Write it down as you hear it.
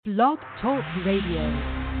Blog Talk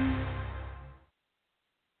Radio.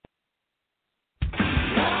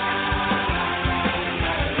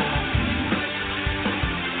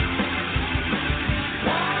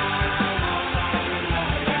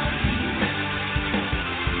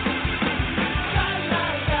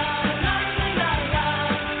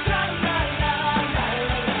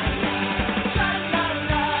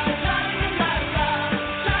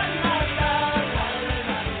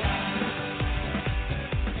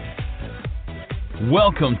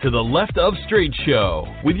 Welcome to the Left of Straight Show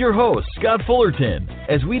with your host, Scott Fullerton,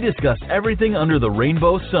 as we discuss everything under the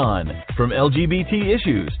rainbow sun, from LGBT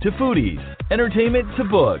issues to foodies, entertainment to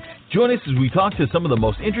books. Join us as we talk to some of the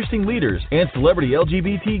most interesting leaders and celebrity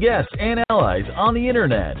LGBT guests and allies on the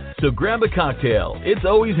internet. So grab a cocktail, it's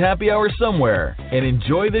always happy hour somewhere, and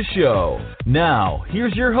enjoy the show. Now,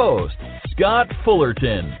 here's your host, Scott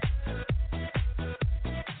Fullerton.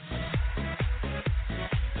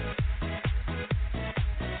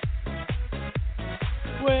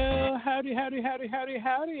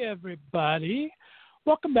 Howdy, everybody.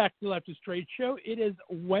 Welcome back to the Left of Straight Show. It is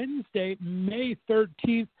Wednesday, May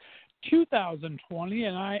 13th, 2020,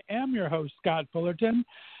 and I am your host, Scott Fullerton.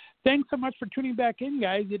 Thanks so much for tuning back in,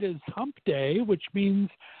 guys. It is hump day, which means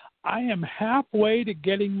I am halfway to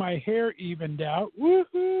getting my hair evened out.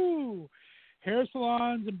 Woohoo! Hair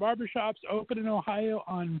salons and barbershops open in Ohio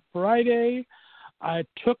on Friday. I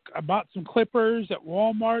bought some clippers at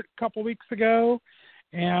Walmart a couple weeks ago,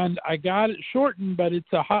 and I got it shortened, but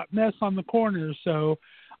it's a hot mess on the corners, so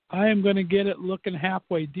I am going to get it looking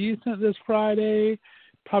halfway decent this Friday.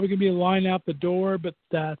 Probably going to be a line out the door, but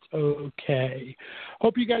that's okay.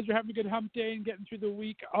 Hope you guys are having a good hump day and getting through the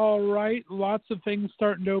week all right. Lots of things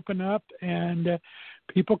starting to open up, and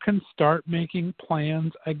people can start making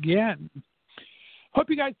plans again. Hope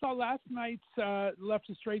you guys saw last night's Left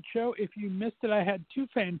of Straight Show. If you missed it, I had two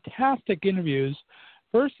fantastic interviews.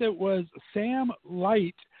 First, it was Sam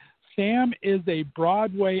Light. Sam is a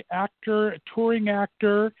Broadway actor, a touring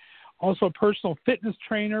actor, also a personal fitness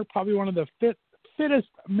trainer, probably one of the fittest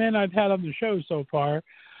men I've had on the show so far.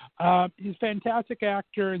 He's a fantastic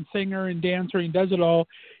actor and singer and dancer. He does it all.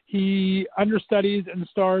 He understudies and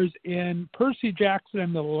stars in Percy Jackson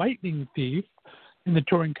and the Lightning Thief in the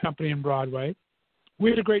touring company in Broadway. We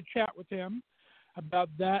had a great chat with him about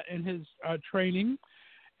that and his training.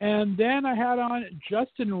 And then I had on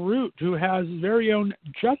Justin Root, who has his very own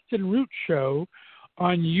Justin Root Show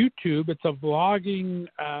on YouTube. It's a vlogging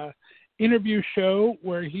interview show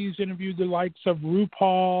where he's interviewed the likes of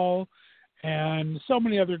RuPaul and so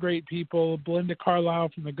many other great people, Belinda Carlisle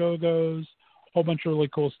from the Go-Go's, a whole bunch of really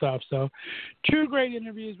cool stuff. So two great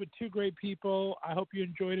interviews with two great people. I hope you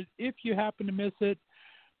enjoyed it. If you happen to miss it,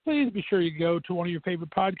 please be sure you go to one of your favorite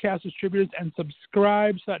podcast distributors and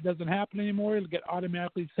subscribe so that doesn't happen anymore. It'll get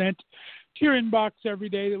automatically sent to your inbox every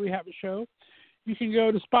day that we have a show. You can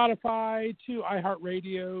go to Spotify, to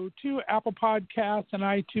iHeartRadio, to Apple Podcasts and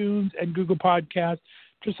iTunes and Google Podcasts.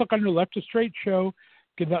 Just look under Left of Straight Show,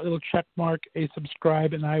 give that little check mark a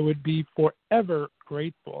subscribe, and I would be forever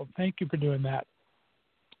grateful. Thank you for doing that.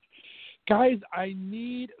 Guys, I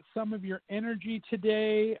need some of your energy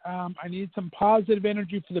today. I need some positive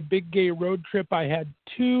energy for the Big Gay Road Trip. I had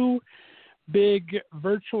two big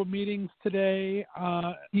virtual meetings today,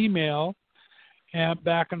 email, and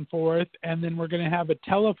back and forth, and then we're going to have a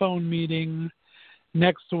telephone meeting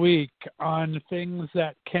next week on things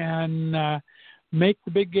that can make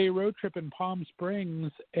the Big Gay Road Trip in Palm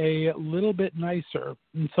Springs a little bit nicer.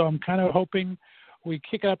 And so I'm kind of hoping we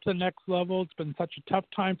kick it up to the next level. It's been such a tough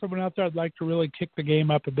time for everyone out there. I'd like to really kick the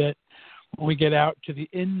game up a bit when we get out to the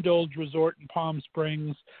Indulge Resort in Palm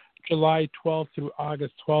Springs, July 12th through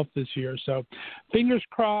August 12th this year. So fingers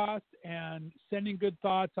crossed and sending good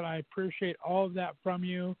thoughts, and I appreciate all of that from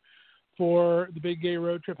you for the Big Gay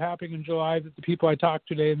Road Trip happening in July, that the people I talked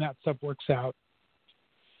to today and that stuff works out.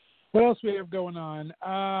 What else do we have going on?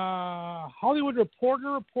 Hollywood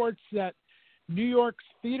Reporter reports that New York's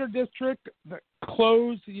theater district that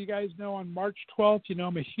closed, you guys know, on March 12th. You know,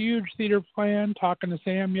 I'm a huge theater fan, talking to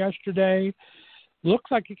Sam yesterday. Looks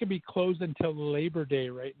like it could be closed until Labor Day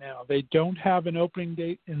right now. They don't have an opening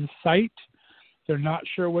date in sight. They're not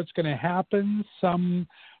sure what's going to happen. Some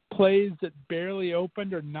plays that barely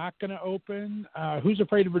opened are not going to open. Who's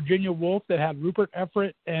Afraid of Virginia Woolf, that had Rupert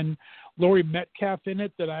Everett and Laurie Metcalf in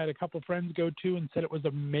it, that I had a couple friends go to and said it was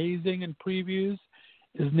amazing in previews,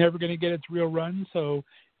 is never going to get its real run. So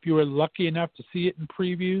if you were lucky enough to see it in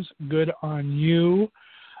previews, good on you.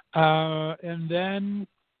 And then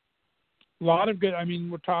a lot of good,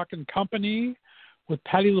 we're talking Company with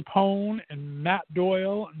Patti LuPone and Matt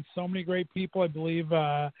Doyle and so many great people. I believe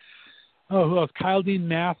who else? Kyle Dean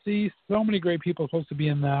Massey. So many great people supposed to be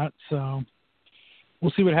in that. So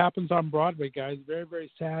we'll see what happens on Broadway, guys. Very, very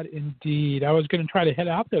sad indeed. I was going to try to head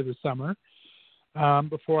out there this summer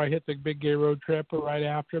before I hit the big gay road trip or right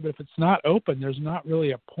after. But if it's not open, there's not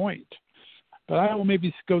really a point. But I will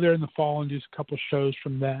maybe go there in the fall and do a couple shows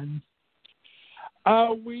from then.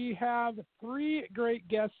 We have 3 great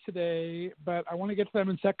guests today, but I want to get to them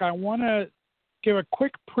in a sec. I want to give a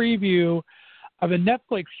quick preview of a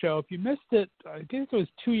Netflix show. If you missed it, I guess it was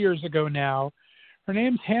 2 years ago now. Her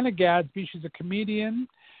name's Hannah Gadsby. She's a comedian.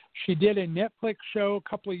 She did a Netflix show a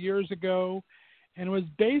couple of years ago, and it was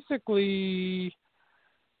basically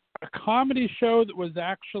a comedy show that was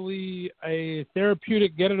actually a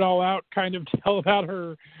therapeutic get it all out kind of tell about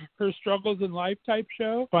her struggles in life type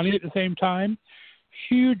show. Funny at the same time.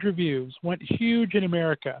 Huge reviews. Went huge in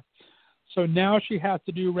America. So now she has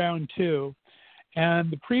to do round 2.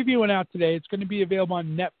 And the preview went out today. It's going to be available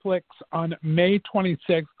on Netflix on May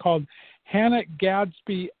 26th, called Hannah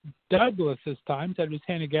Gadsby Douglas this time. Instead of just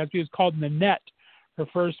Hannah Gadsby, it's called Nanette, her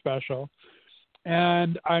first special.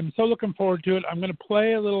 And I'm so looking forward to it. I'm going to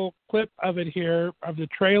play a little clip of it here, of the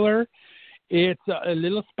trailer. It's a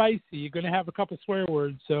little spicy. You're going to have a couple swear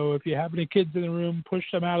words. So if you have any kids in the room, push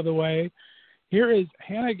them out of the way. Here is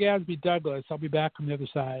Hannah Gadsby Douglas. I'll be back on the other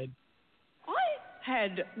side. I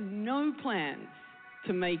had no plans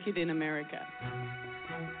to make it in America.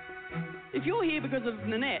 If you're here because of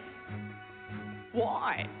Nanette,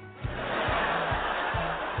 why?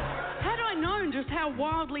 Had I known just how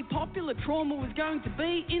wildly popular Trauma was going to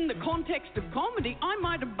be in the context of comedy, I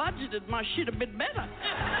might have budgeted my shit a bit better.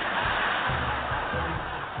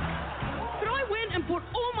 But I went and put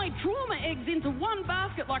all my trauma eggs into one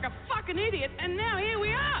basket like a fucking idiot, and now here we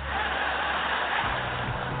are.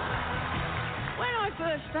 When I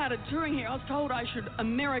first started touring here, I was told I should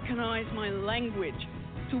Americanize my language,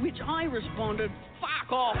 to which I responded,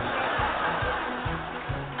 fuck off.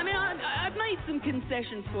 I mean, I've made some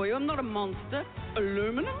concessions for you. I'm not a monster.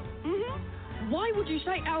 Aluminum? Mm-hmm. Why would you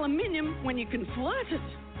say aluminium when you can flirt it?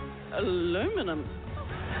 Aluminum.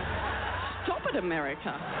 Stop it,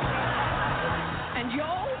 America. And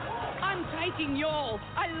y'all? I'm taking y'all.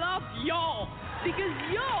 I love y'all. Because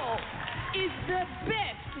y'all is the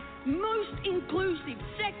best, most inclusive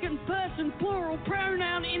second-person plural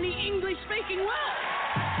pronoun in the English-speaking world.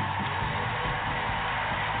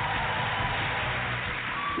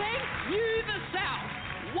 Thank you, the South.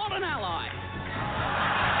 What an ally.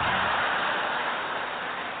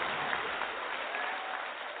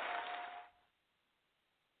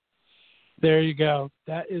 There you go.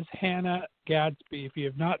 That is Hannah Gadsby. If you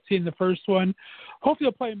have not seen the first one, hopefully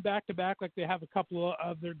you'll play them back-to-back like they have a couple of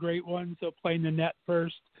other great ones. They'll play Nanette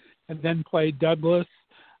first and then play Douglas.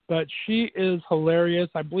 But she is hilarious.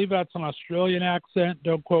 I believe that's an Australian accent.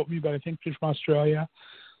 Don't quote me, but I think she's from Australia.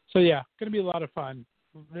 So, yeah, going to be a lot of fun.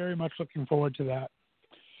 Very much looking forward to that.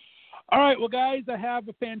 All right, well, guys, I have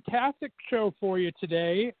a fantastic show for you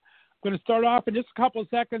today. I'm going to start off in just a couple of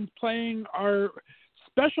seconds playing our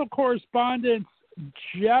special correspondents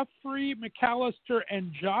Jeffrey McAllister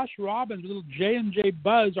and Josh Robbins, little J&J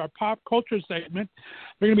Buzz, our pop culture segment.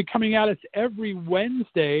 They're going to be coming at us every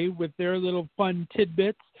Wednesday with their little fun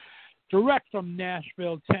tidbits direct from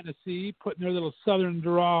Nashville, Tennessee, putting their little southern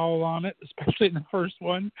drawl on it, especially in the first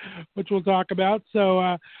one, which we'll talk about. So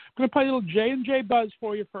I'm going to play a little J&J Buzz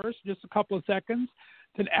for you first, just a couple of seconds.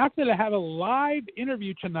 Then after that, I have a live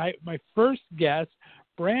interview tonight with my first guest,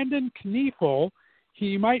 Brandon Kniefel.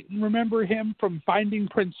 You might remember him from Finding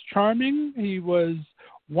Prince Charming. He was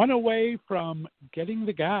one away from getting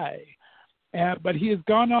the guy. But he has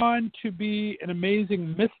gone on to be an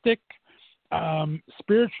amazing mystic,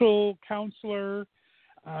 spiritual counselor.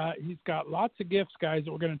 He's got lots of gifts, guys,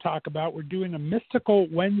 that we're going to talk about. We're doing a Mystical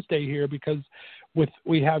Wednesday here because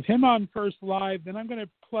we have him on first live. Then I'm going to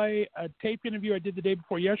play a tape interview I did the day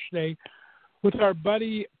before yesterday with our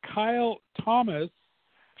buddy Kyle Thomas.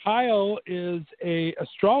 Kyle is an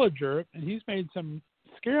astrologer, and he's made some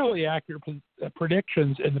scarily accurate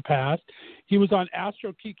predictions in the past. He was on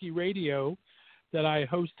Astro Kiki Radio that I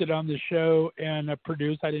hosted on the show and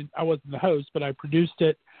produced. I wasn't the host, but I produced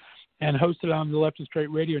it and hosted on the Left and Straight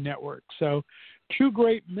Radio Network. So 2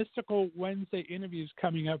 great Mystical Wednesday interviews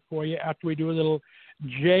coming up for you after we do a little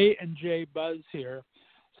J&J Buzz here.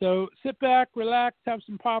 So sit back, relax, have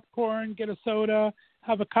some popcorn, get a soda,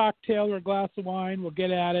 have a cocktail or a glass of wine. We'll get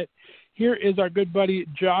at it. Here is our good buddy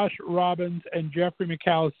Josh Robbins and Jeffrey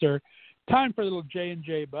McAllister. Time for a little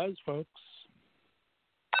J&J Buzz, folks.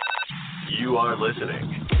 You are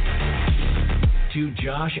listening to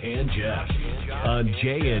Josh and Jeff on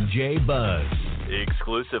J&J Buzz.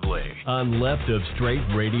 Exclusively on Left of Straight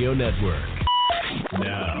Radio Network.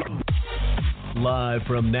 Now, live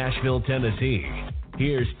from Nashville, Tennessee,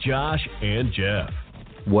 here's Josh and Jeff.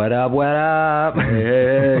 What up, what up?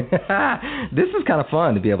 Hey. This is kind of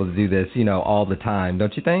fun to be able to do this, all the time,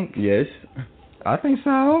 don't you think? Yes. I think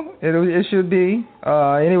so. It should be.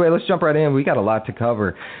 Anyway, let's jump right in. We got a lot to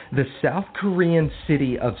cover. The South Korean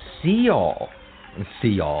city of Seoul.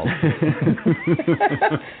 Seoul.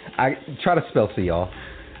 I try to spell Seoul.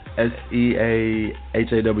 Seahawl.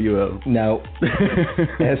 No.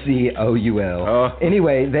 Seoul. Oh.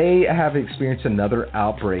 Anyway, they have experienced another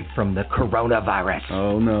outbreak from the coronavirus.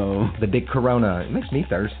 Oh, no. The big corona. It makes me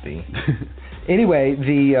thirsty. Anyway,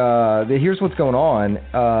 here's what's going on.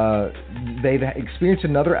 They've experienced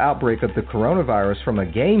another outbreak of the coronavirus from a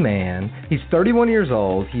gay man. He's 31 years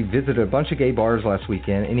old. He visited a bunch of gay bars last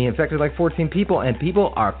weekend, and he infected like 14 people, and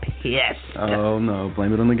people are pissed. Oh, no.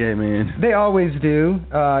 Blame it on the gay man. They always do.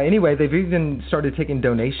 Anyway, they've even started taking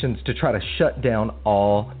donations to try to shut down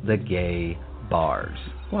all the gay bars.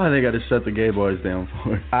 Why they got to shut the gay bars down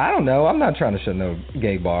for? I don't know. I'm not trying to shut no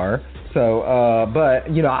gay bar. So, but,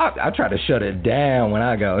 I try to shut it down when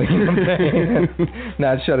I go, you know what I'm saying?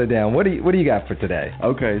 Not shut it down. What do you got for today?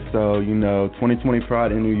 Okay, so, 2020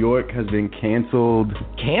 Pride in New York has been canceled.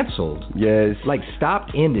 Canceled? Yes. Like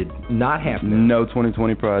stopped, ended, not happening? No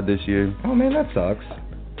 2020 Pride this year. Oh, man, that sucks.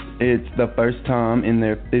 It's the first time in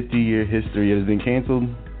their 50-year history it has been canceled.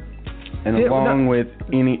 And along with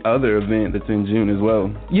any other event that's in June as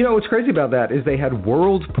well. What's crazy about that is they had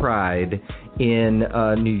World Pride in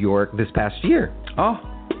New York this past year. Oh.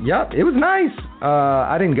 Yep, it was nice.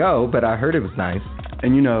 I didn't go, but I heard it was nice.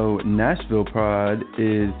 And Nashville Pride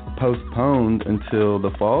is postponed until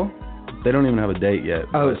the fall. They don't even have a date yet.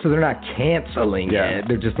 Oh, so they're not canceling it.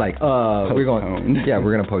 They're just like, we're going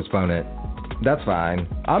to postpone it. That's fine.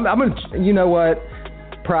 I'm going to, you know what?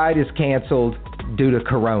 Pride is canceled due to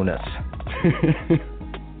coronas.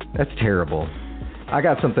 That's terrible. I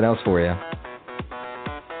got something else for you.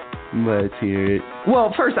 Let's hear it.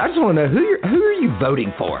 Well, first, I just want to know, who are you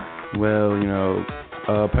voting for? Well,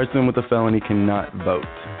 a person with a felony cannot vote.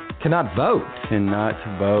 Cannot vote? Cannot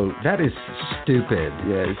vote. That is stupid.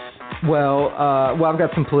 Yes. Well, I've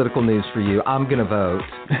got some political news for you. I'm going to vote.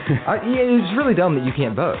 It's really dumb that you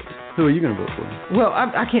can't vote. Who are you going to vote for? Well,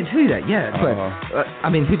 I can't tell you that yet, but,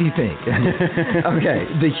 who do you think? Okay,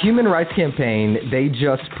 the Human Rights Campaign, they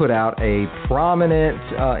just put out a prominent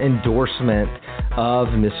endorsement of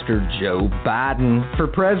Mr. Joe Biden for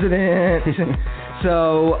president.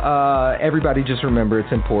 So everybody just remember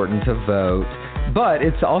it's important to vote. But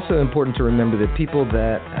it's also important to remember that people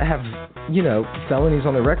that have, felonies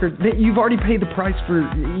on their record, that you've already paid the price for,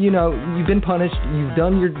 you've been punished, you've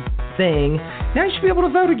done your thing. Now you should be able to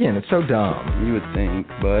vote again. It's so dumb. You would think,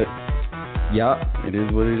 but it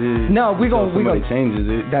is what it is. No, we gonna changes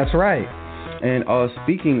it. That's right. And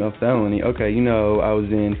speaking of felony, okay, I was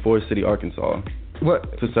in Forest City, Arkansas.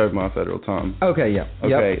 What? To serve my federal time. Okay, yeah.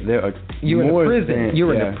 Okay, there are you were in a prison. You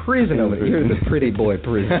were in a prison over there. You're the pretty boy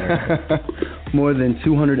prisoner. More than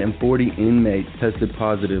 240 inmates tested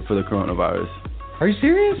positive for the coronavirus. Are you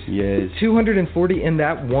serious? Yes. 240 in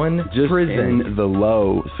that one prison. Just in the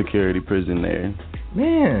low security prison there.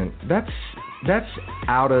 Man, that's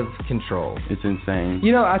out of control. It's insane.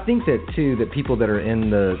 I think that too, that people that are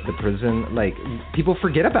in the prison, like, people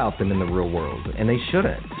forget about them in the real world, and they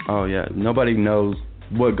shouldn't. Oh yeah, nobody knows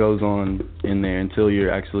what goes on in there until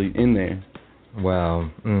you're actually in there. Wow.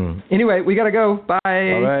 Anyway, we gotta go. Bye.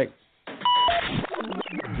 All right.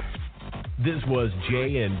 This was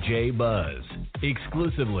J&J Buzz,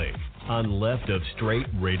 exclusively on Left of Straight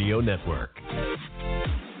Radio Network.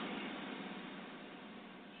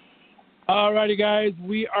 Alrighty, guys,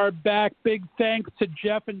 we are back. Big thanks to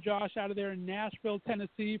Jeff and Josh out of there in Nashville,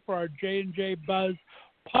 Tennessee, for our J&J Buzz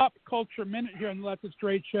Pop Culture Minute here on the Left of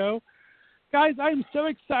Straight Show. Guys, I am so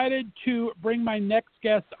excited to bring my next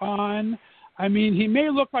guest on. I mean, he may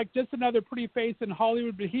look like just another pretty face in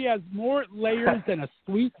Hollywood, but he has more layers than a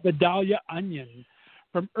sweet Vidalia onion.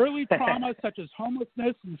 From early trauma such as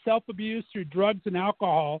homelessness and self-abuse through drugs and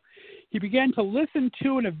alcohol, he began to listen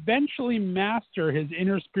to and eventually master his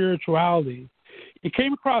inner spirituality. He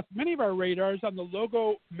came across many of our radars on the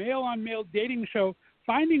Logo male-on-male dating show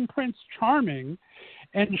Finding Prince Charming,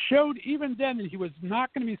 and showed even then that he was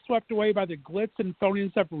not going to be swept away by the glitz and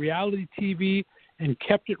phoniness of reality TV and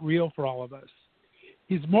kept it real for all of us.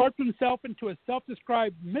 He's morphed himself into a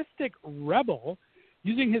self-described mystic rebel,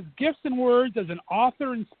 using his gifts and words as an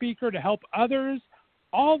author and speaker to help others,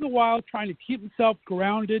 all the while trying to keep himself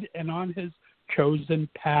grounded and on his chosen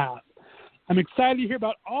path. I'm excited to hear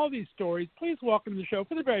about all these stories. Please welcome to the show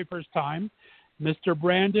for the very first time, Mr.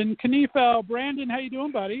 Brandon Kniefel. Brandon, how you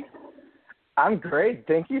doing, buddy? I'm great.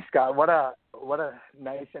 Thank you, Scott. What a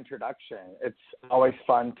nice introduction. It's always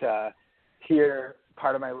fun to hear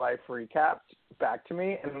part of my life recapped back to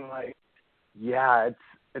me, and like, yeah,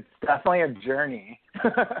 it's definitely a journey.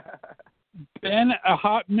 Been a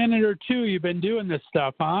hot minute or two you've been doing this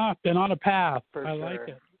stuff, huh? Been on a path. I like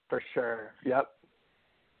it. For sure. Yep.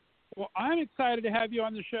 Well, I'm excited to have you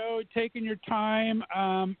on the show, taking your time.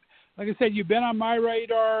 Like I said, you've been on my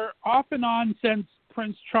radar off and on since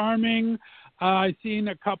Prince Charming. I've seen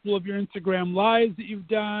a couple of your Instagram lives that you've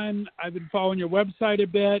done. I've been following your website a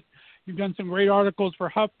bit. You've done some great articles for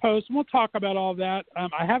HuffPost, and we'll talk about all that.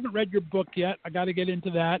 I haven't read your book yet. I got to get into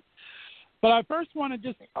that. But I first want to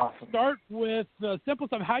just start with the simple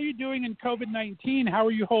stuff. How are you doing in COVID-19? How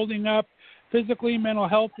are you holding up physically, mental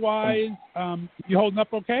health-wise? You holding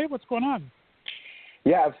up okay? What's going on?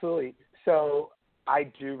 Yeah, absolutely. So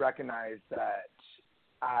I do recognize that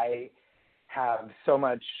I have so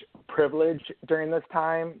much privilege during this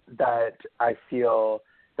time that I feel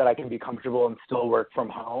that I can be comfortable and still work from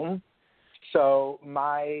home. So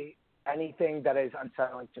anything that is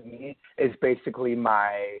unsettling to me is basically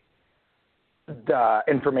the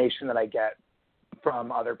information that I get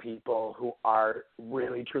from other people who are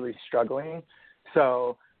really, truly struggling.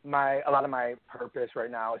 So a lot of my purpose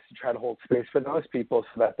right now is to try to hold space for those people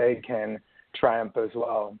so that they can triumph as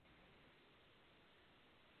well.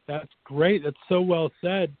 That's great. That's so well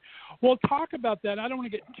said. Well, talk about that. I don't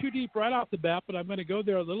want to get too deep right off the bat, but I'm going to go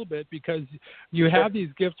there a little bit because you have these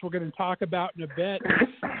gifts we're going to talk about in a bit.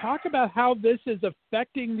 Talk about how this is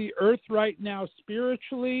affecting the earth right now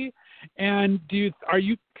spiritually, and are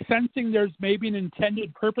you sensing there's maybe an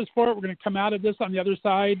intended purpose for it? We're going to come out of this on the other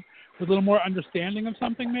side with a little more understanding of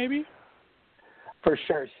something maybe? For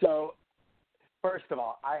sure. So, first of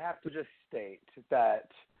all, I have to just state that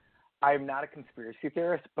I'm not a conspiracy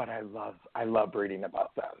theorist, but I love reading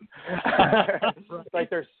about them. Like,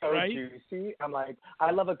 they're so juicy. I'm like, I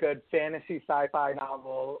love a good fantasy sci-fi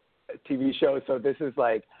novel, TV show. So this is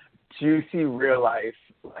like juicy real life,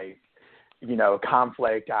 like,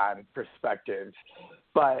 conflict on perspectives.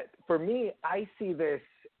 But for me, I see this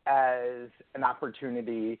as an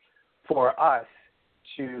opportunity for us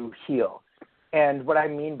to heal. And what I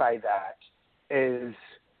mean by that is,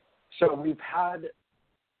 so we've had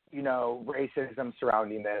racism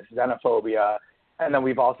surrounding this, xenophobia, and then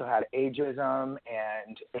we've also had ageism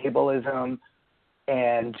and ableism,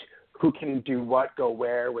 and who can do what, go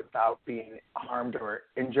where without being harmed or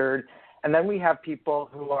injured. And then we have people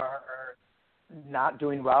who are not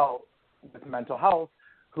doing well with mental health,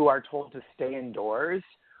 who are told to stay indoors,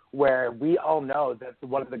 where we all know that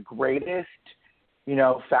one of the greatest,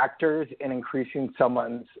 factors in increasing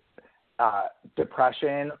someone's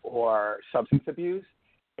depression or substance abuse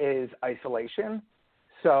is isolation.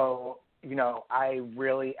 So, I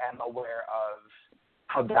really am aware of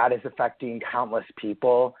how that is affecting countless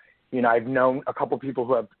people. I've known a couple people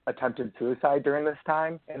who have attempted suicide during this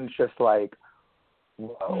time, and it's just like,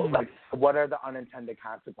 whoa, like, what are the unintended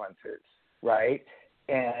consequences, right?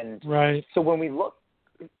 And so when we look,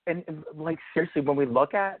 and like, seriously, when we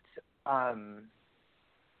look at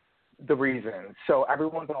the reasons, so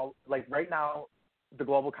everyone's all, like, right now, the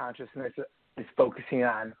global consciousness is focusing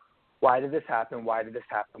on why did this happen, why did this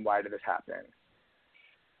happen, why did this happen,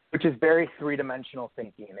 which is very three-dimensional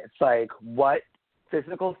thinking. It's like, what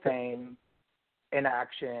physical thing in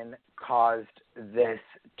action caused this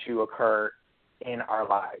to occur in our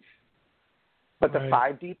lives? But the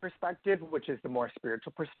 5D perspective, which is the more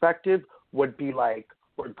spiritual perspective, would be like,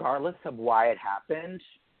 regardless of why it happened,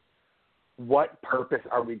 what purpose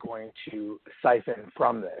are we going to siphon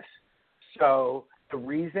from this? So the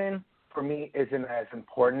reason, for me, isn't as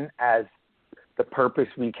important as the purpose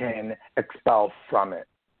we can expel from it.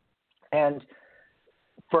 And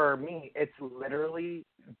for me, it's literally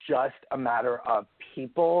just a matter of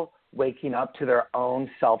people waking up to their own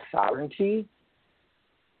self-sovereignty.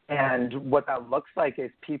 And what that looks like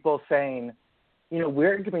is people saying,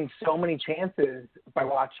 we're giving so many chances by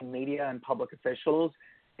watching media and public officials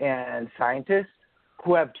and scientists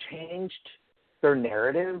who have changed their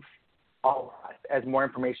narrative a lot as more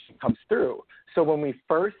information comes through. So when we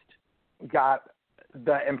first got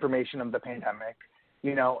the information of the pandemic,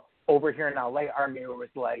 over here in LA, our mayor was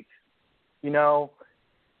like,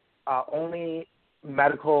 only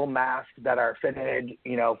medical masks that are fitted,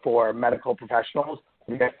 for medical professionals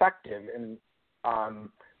will be effective in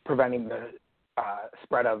preventing the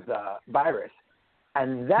spread of the virus.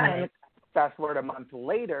 And then fast forward a month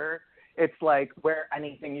later, it's like, wear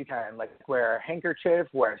anything you can, like wear a handkerchief,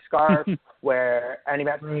 wear a scarf, wear any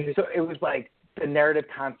mask. So it was like the narrative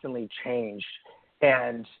constantly changed.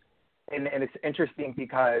 And it's interesting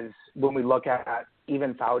because when we look at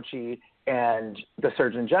even Fauci and the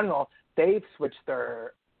Surgeon General, they've switched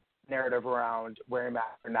their narrative around wearing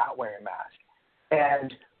masks or not wearing masks.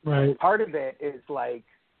 And right. part of it is like,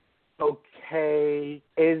 okay,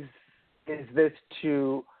 is this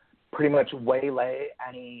to pretty much waylay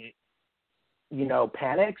any,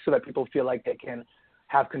 panic so that people feel like they can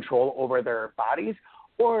have control over their bodies?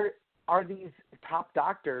 Or are these top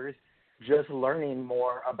doctors just learning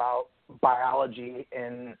more about biology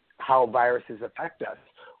and how viruses affect us,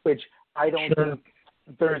 which I don't Sure. think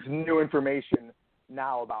there's new information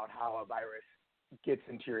now about how a virus gets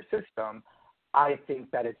into your system. I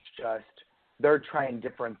think that it's just they're trying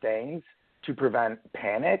different things to prevent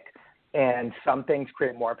panic, and some things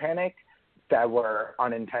create more panic that were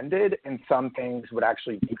unintended, and some things would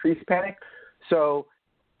actually decrease panic. So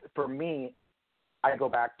for me, I go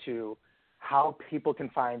back to how people can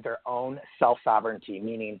find their own self-sovereignty,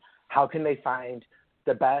 meaning how can they find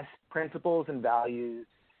the best principles and values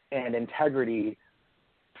and integrity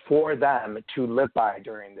for them to live by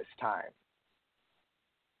during this time.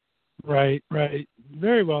 Right.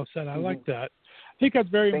 Very well said. I like that. I think that's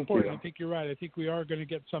very Thank important. you. I think you're right. I think we are going to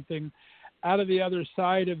get something out of the other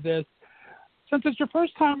side of this. Since it's your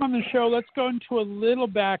first time on the show, let's go into a little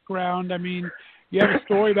background. I mean, you have a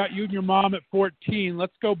story about you and your mom at 14.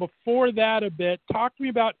 Let's go before that a bit. Talk to me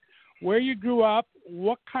about where you grew up,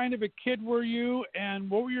 what kind of a kid were you, and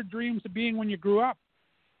what were your dreams of being when you grew up?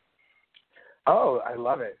 Oh, I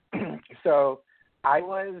love it. So I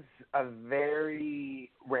was a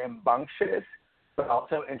very rambunctious but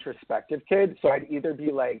also introspective kid. So I'd either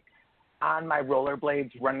be like on my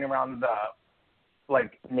rollerblades running around the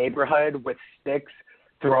neighborhood with sticks,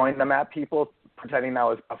 throwing them at people, pretending that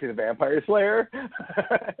was Buffy the Vampire Slayer.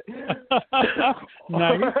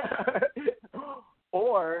 Nice.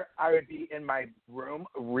 Or I would be in my room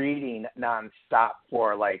reading nonstop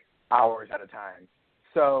for hours at a time.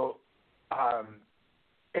 So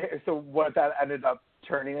what that ended up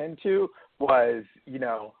turning into was,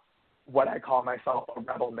 what I call myself a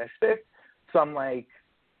rebel mystic. So I'm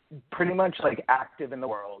pretty much active in the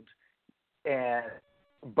world,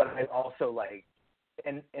 but I'm also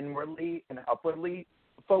inwardly and upwardly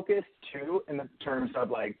focused too, in the terms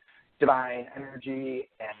of divine energy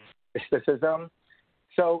and mysticism.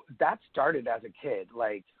 So that started as a kid.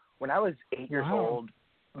 When I was 8 years old,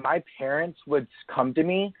 my parents would come to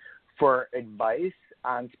me for advice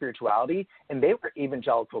on spirituality, and they were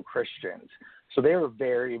evangelical Christians. So they were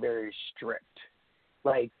very, very strict.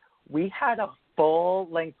 We had a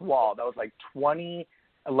full-length wall that was 20,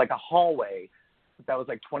 a hallway that was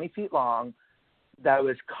 20 feet long, that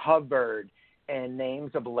was covered in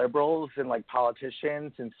names of liberals and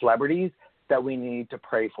politicians and celebrities that we need to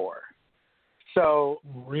pray for. So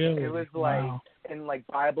really? It was wow. in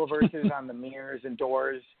Bible verses on the mirrors and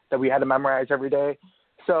doors that we had to memorize every day.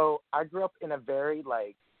 So I grew up in a very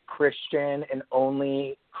Christian and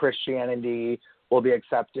only Christianity will be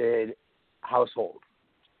accepted household.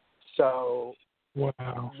 So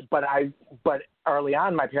wow. But early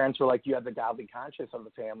on my parents were you have the godly conscience of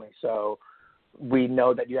the family, so we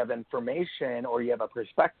know that you have information or you have a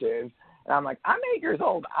perspective. And I'm I'm 8 years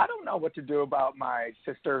old. I don't know what to do about my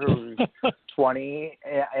sister who's 20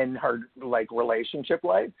 and her relationship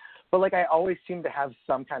life. But I always seem to have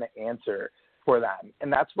some kind of answer for them.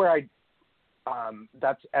 And that's where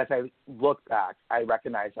that's as I look back, I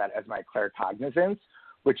recognize that as my claircognizance,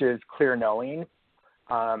 which is clear knowing.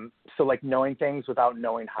 So knowing things without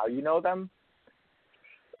knowing how you know them.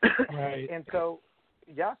 Right. And so,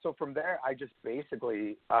 so from there, I just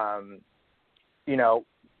basically,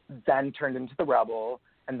 then turned into the rebel,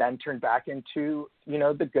 and then turned back into,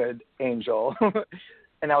 the good angel.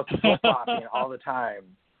 And I was flip-flopping all the time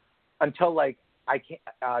until I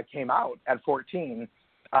came out at 14.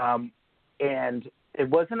 And it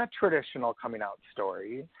wasn't a traditional coming out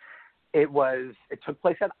story. It took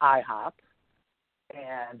place at IHOP.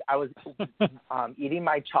 And I was eating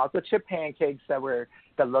my chocolate chip pancakes that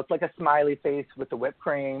looked like a smiley face with the whipped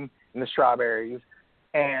cream and the strawberries.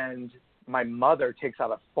 And my mother takes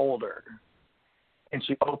out a folder, and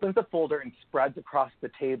she opens the folder and spreads across the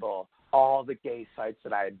table all the gay sites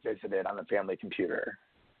that I had visited on the family computer.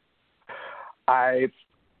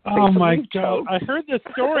 Oh my God! I heard this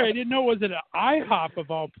story. I didn't know it was at an IHOP of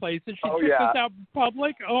all places. She took this out in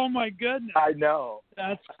public. Oh my goodness! I know.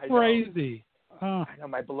 That's crazy. I know.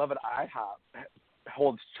 My beloved IHOP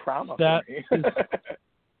holds trauma for me.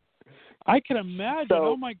 I can imagine.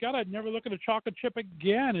 Oh my God! I'd never look at a chocolate chip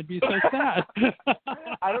again. It'd be so sad.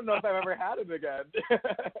 I don't know if I've ever had it again.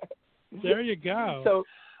 There you go. So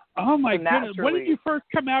Oh, my So goodness. When did naturally- you first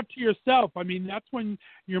come out to yourself? I mean, that's when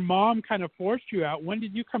your mom kind of forced you out. When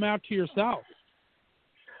did you come out to yourself?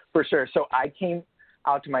 For sure. So I came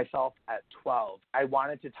out to myself at 12. I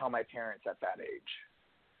wanted to tell my parents at that age.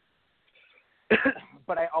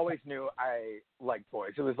 But I always knew I liked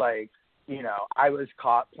boys. It was like, you know, I was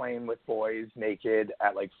caught playing with boys naked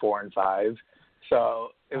at like 4 and 5. So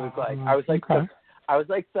it was like I was like okay.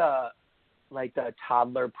 the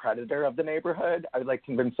toddler predator of the neighborhood. I would like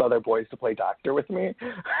convince other boys to play doctor with me.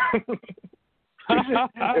 It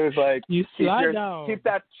was like You sly dog. keep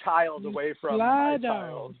that child away from my Sly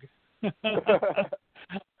child. dog.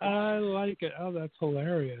 I like it. Oh, that's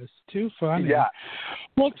hilarious. Too funny. Yeah.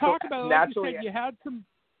 Well, talk about, like you naturally- said, you had some.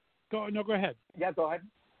 Go ahead. Yeah, go ahead.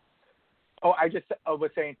 Oh, I was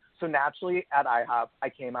saying, so naturally at IHOP, I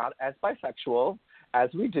came out as bisexual, as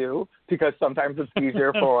we do, because sometimes it's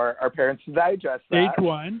easier for our parents to digest that. Stage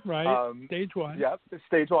 1, right? Stage 1. Yep,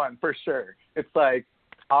 stage 1, for sure. It's like,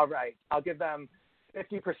 all right, I'll give them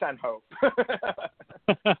 50% hope.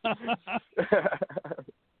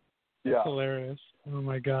 That's hilarious. Oh,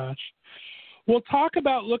 my gosh. Well, talk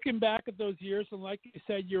about looking back at those years, and like you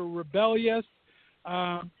said, you're rebellious.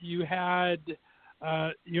 You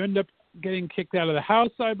end up getting kicked out of the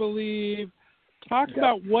house, I believe. Talk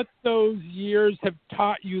about what those years have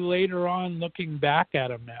taught you later on, looking back at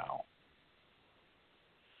them now.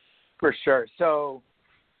 For sure. So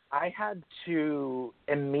I had to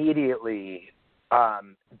immediately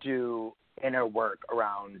do inner work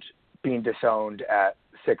around being disowned at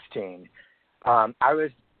 16. I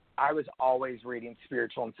was always reading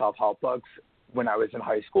spiritual and self-help books when I was in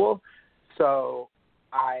high school. So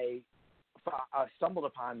I stumbled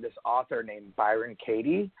upon this author named Byron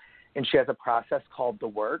Katie, and she has a process called The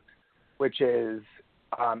Work, which is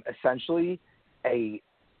essentially a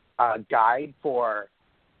guide for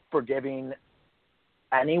forgiving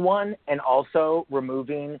anyone and also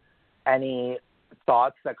removing any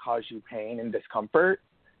thoughts that cause you pain and discomfort.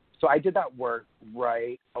 So I did that work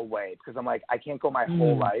right away because I'm like, I can't go my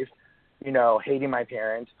whole life, you know, hating my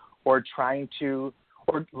parents or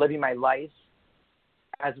living my life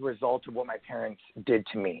as a result of what my parents did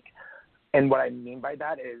to me. And what I mean by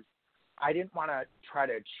that is I didn't want to try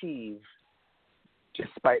to achieve to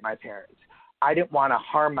spite my parents. I didn't want to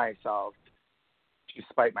harm myself to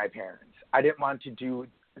spite my parents. I didn't want to do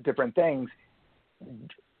different things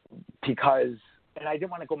and I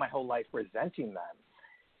didn't want to go my whole life resenting them.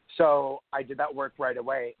 So I did that work right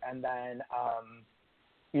away. And then,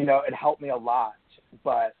 you know, it helped me a lot,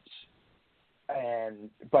 but I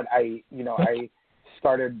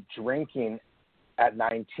started drinking at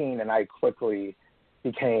 19 and I quickly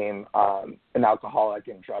became an alcoholic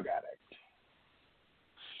and drug addict.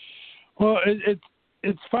 Well,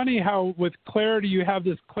 it's funny how with clarity, you have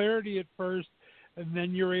this clarity at first and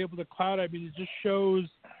then you're able to cloud. I mean, it just shows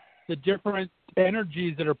the different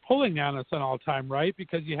energies that are pulling on us on all time, right?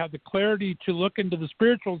 Because you have the clarity to look into the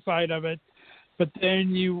spiritual side of it, but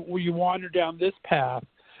then you wander down this path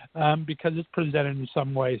because it's presented in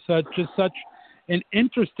some way. So it's just such an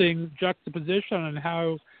interesting juxtaposition on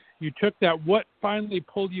how you took that. What finally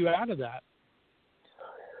pulled you out of that?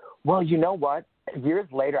 Well, you know what? Years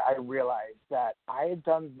later, I realized that I had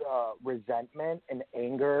done the resentment and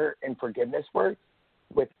anger and forgiveness work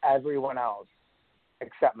with everyone else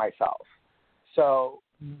except myself. So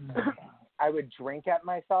I would drink at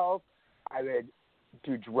myself. I would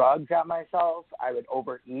do drugs at myself. I would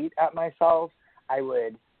overeat at myself. I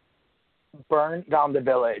would burn down the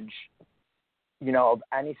village, you know, of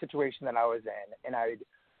any situation that I was in. And I would,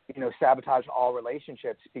 you know, sabotage all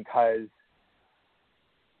relationships because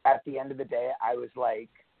at the end of the day, I was like,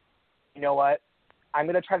 you know what? I'm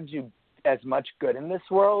going to try to do as much good in this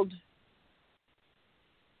world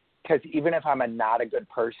because even if I'm not a good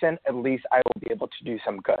person, at least I will be able to do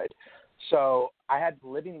some good. So I had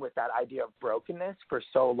living with that idea of brokenness for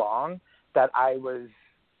so long that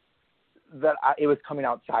it was coming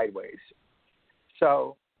out sideways.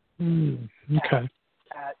 So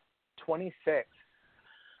at 26,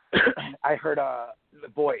 I heard a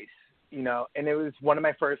voice, you know, and it was one of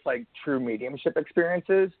my first like true mediumship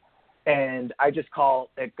experiences. And I just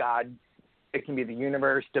call it God. It can be the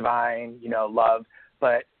universe, divine, you know, love,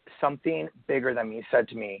 but something bigger than me said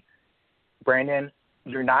to me, Brandon,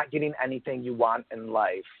 you're not getting anything you want in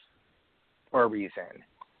life for a reason.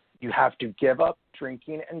 You have to give up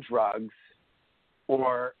drinking and drugs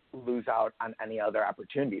or lose out on any other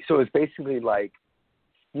opportunity. So it's basically like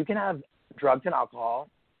you can have drugs and alcohol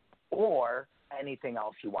or anything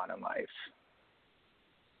else you want in life.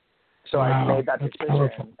 So I made that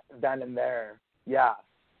decision then and there. Yeah.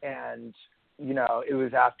 And, you know, it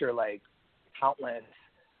was after like countless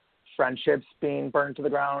friendships being burned to the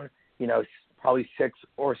ground, probably 6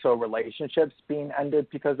 or so relationships being ended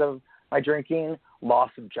because of my drinking, loss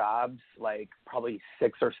of jobs, like probably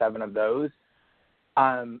 6 or 7 of those.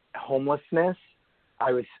 Homelessness.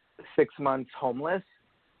 I was 6 months homeless.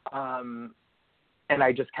 And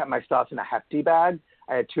I just kept my stuff in a Hefty bag.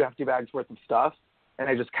 I had 2 Hefty bags worth of stuff, and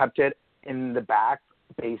I just kept it in the back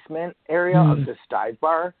basement area of this dive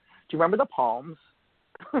bar. Do you remember the Palms?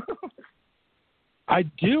 I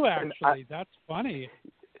do, actually. That's funny.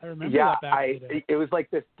 I remember that back in the day. It was like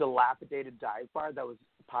this dilapidated dive bar that was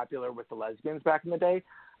popular with the lesbians back in the day.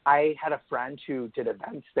 I had a friend who did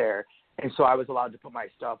events there, and so I was allowed to put my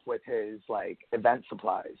stuff with his, like, event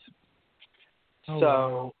supplies.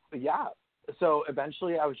 So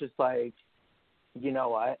eventually I was just like, you know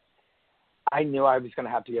what? I knew I was going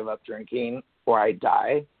to have to give up drinking or I'd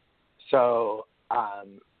die. So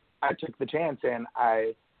I took the chance, and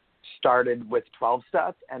I started with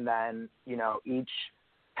 12-step, and then, each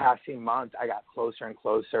passing month I got closer and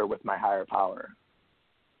closer with my higher power.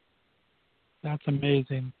 That's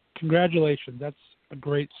amazing. Congratulations. That's a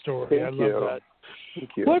great story. Thank you. Love that.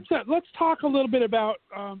 Thank you. Let's talk a little bit about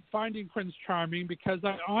finding Prince Charming, because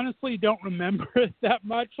I honestly don't remember it that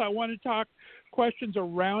much. I want to talk questions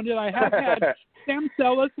around it. I have had Sam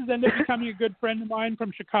Sellis has ended up becoming a good friend of mine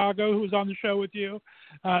from Chicago, who was on the show with you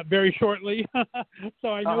very shortly. So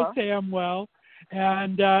I know Sam well.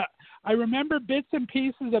 And I remember bits and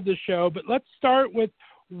pieces of the show, but let's start with,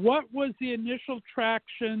 what was the initial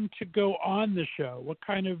traction to go on the show? What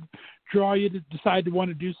kind of draw you to decide to want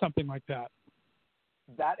to do something like that?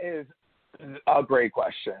 That is a great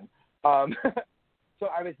question. So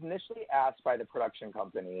I was initially asked by the production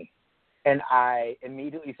company, and I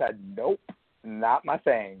immediately said, nope, not my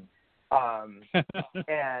thing.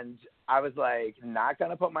 And I was like, not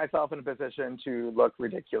going to put myself in a position to look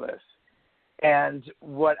ridiculous. And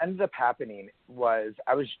what ended up happening was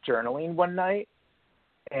I was journaling one night,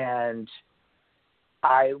 and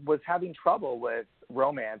I was having trouble with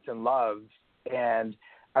romance and love, and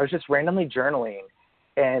I was just randomly journaling.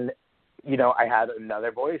 And, I had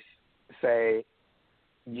another voice say,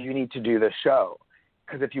 you need to do this show,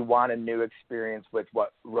 because if you want a new experience with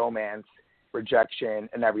what romance, rejection,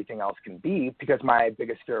 and everything else can be, because my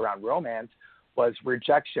biggest fear around romance was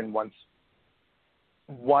rejection once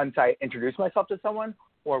I introduced myself to someone,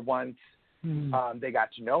 or once they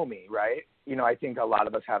got to know me, right? I think a lot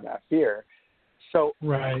of us have that fear. So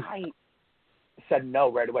I said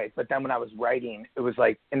no right away. But then when I was writing, it was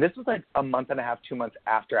like, and this was like a month and a half, 2 months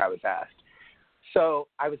after I was asked. So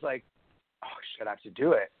I was like, oh, shit, I have to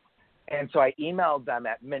do it. And so I emailed them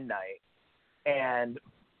at midnight, and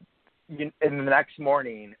in the next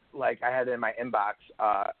morning, like, I had in my inbox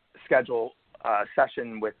schedule a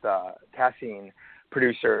session with the casting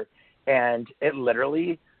producer, and it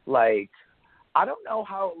literally, like, I don't know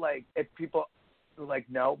how, like, if people, like,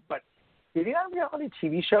 know, but getting on reality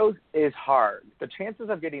TV shows is hard. The chances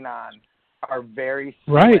of getting on are very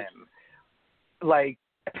slim. Right. Like,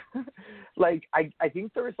 I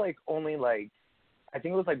think there was, like, only, like, I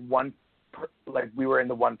think it was, like, we were in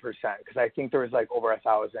the 1%, because I think there was, like, over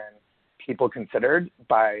 1,000 people considered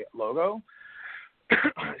by Logo.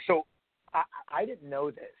 So I didn't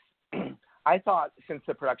know this. I thought, since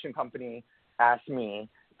the production company asked me,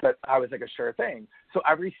 that I was like a sure thing. So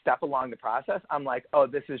every step along the process, I'm like, oh,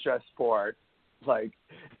 this is just for like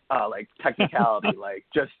technicality, like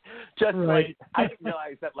just right. Like, I didn't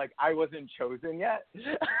realize that, like, I wasn't chosen yet.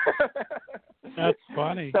 That's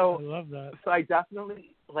funny. So I love that. So I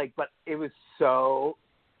definitely, like, but it was so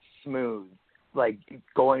smooth, like,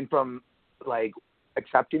 going from, like,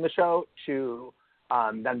 accepting the show to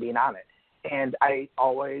then being on it. And I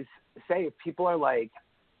always say, if people are like,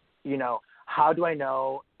 how do I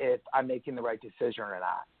know if I'm making the right decision or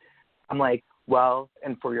not? I'm like, well,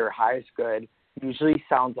 and for your highest good, usually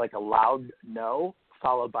sounds like a loud no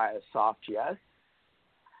followed by a soft yes.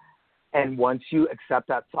 And once you accept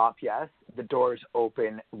that soft yes, the doors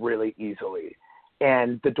open really easily.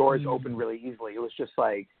 And the doors open really easily. It was just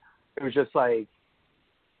like I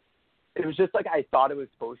thought it was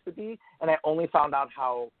supposed to be. And I only found out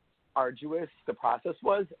how arduous the process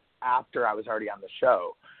was after I was already on the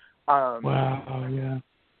show. Wow, yeah.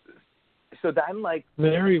 So then, like,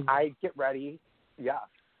 I get ready, yeah.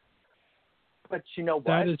 But you know what?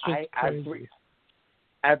 That is just crazy.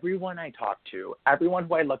 Everyone I talked to, everyone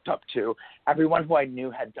who I looked up to, everyone who I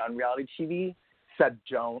knew had done reality TV said,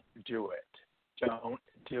 don't do it. Don't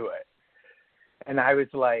do it. And I was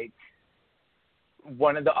like,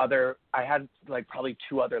 I had, like, probably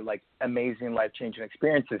 2 other, like, amazing life-changing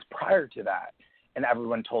experiences prior to that. And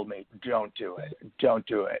everyone told me, don't do it. Don't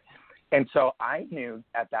do it. And so I knew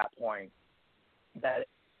at that point that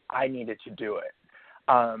I needed to do it.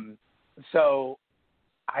 So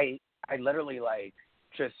I literally like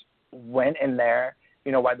just went in there,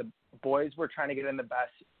 you know, while the boys were trying to get in the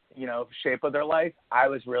best, you know, shape of their life, I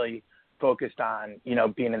was really focused on, you know,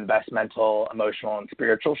 being in the best mental, emotional, and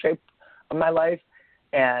spiritual shape of my life.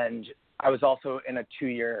 And I was also in a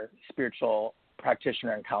 2-year spiritual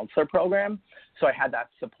practitioner and counselor program. So I had that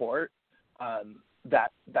support,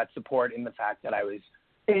 that support in the fact that I was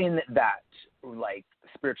in that like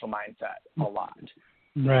spiritual mindset a lot.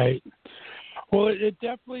 Right. Well, it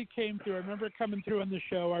definitely came through. I remember it coming through on the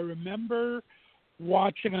show. I remember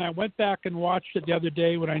watching, and I went back and watched it the other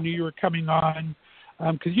day when I knew you were coming on,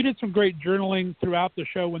 because you did some great journaling throughout the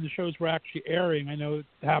show when the shows were actually airing. I know it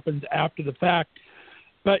happens after the fact.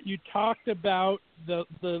 But you talked about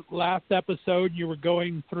the last episode, you were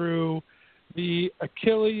going through the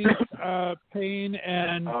Achilles pain,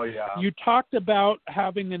 and you talked about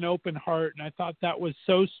having an open heart, and I thought that was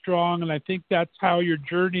so strong, and I think that's how your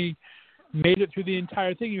journey made it through the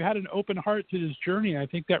entire thing. You had an open heart through this journey. I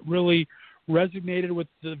think that really resonated with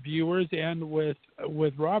the viewers and with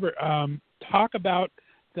Robert. Talk about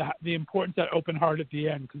the importance of that open heart at the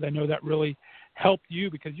end, because I know that really helped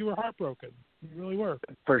you because you were heartbroken. You really were.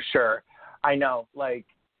 For sure. I know, like,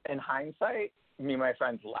 in hindsight, me and my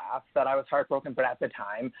friends laughed that I was heartbroken, but at the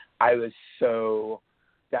time, I was so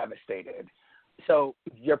devastated. So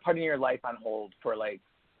you're putting your life on hold for, like,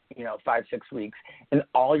 you know, 5-6 weeks, and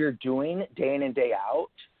all you're doing day in and day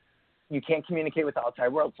out, you can't communicate with the outside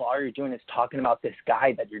world, so all you're doing is talking about this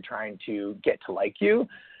guy that you're trying to get to like you.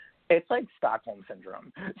 It's like Stockholm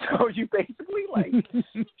Syndrome. So you basically, like,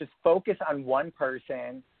 just focus on one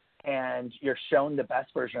person, and you're shown the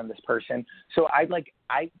best version of this person. So I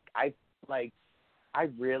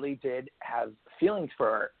really did have feelings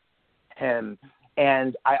for him.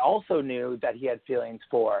 And I also knew that he had feelings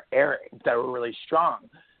for Eric that were really strong.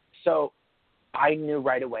 So I knew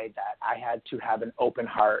right away that I had to have an open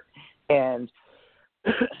heart. And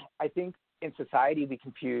I think in society we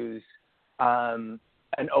confuse an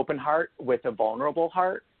open heart with a vulnerable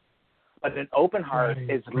heart. But an open heart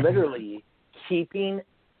is literally keeping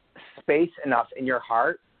space enough in your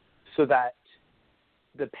heart so that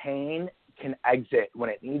the pain can exit when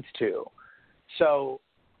it needs to. So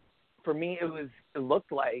for me, it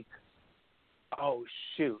looked like, oh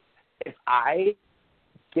shoot, if I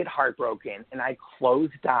get heartbroken and I close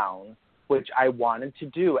down, which I wanted to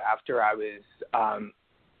do after I was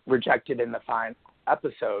rejected in the final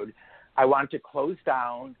episode, I wanted to close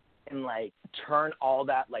down and like turn all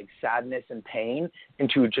that like sadness and pain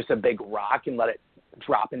into just a big rock and let it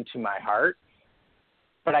drop into my heart.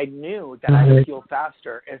 But I knew that I would heal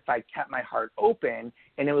faster if I kept my heart open,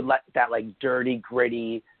 and it would let that like dirty,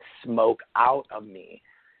 gritty smoke out of me.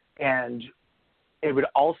 And it would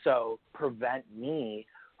also prevent me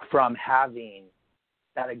from having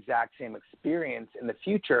that exact same experience in the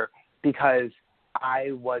future, because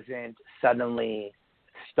I wasn't suddenly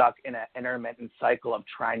stuck in an intermittent cycle of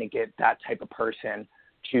trying to get that type of person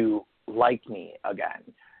to like me again.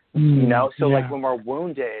 You know, so like when we're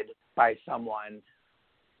wounded by someone,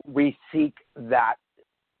 we seek that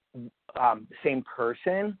same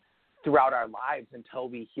person throughout our lives until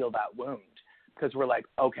we heal that wound, because we're like,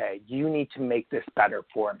 okay, you need to make this better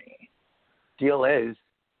for me. Deal is,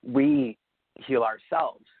 we heal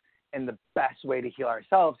ourselves, and the best way to heal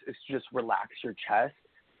ourselves is to just relax your chest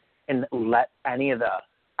and let any of the,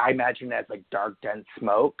 I imagine it as like dark, dense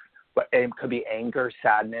smoke, but it could be anger,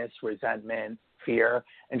 sadness, resentment, fear,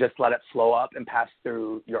 and just let it flow up and pass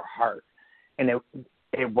through your heart. And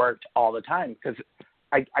it worked all the time, because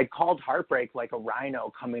I called heartbreak like a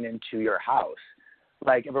rhino coming into your house.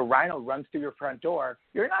 Like if a rhino runs through your front door,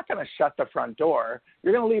 you're not going to shut the front door.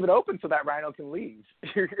 You're going to leave it open so that rhino can leave.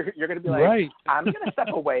 You're going to be like, I'm going to step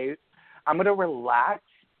away. I'm going to relax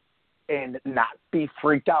and not be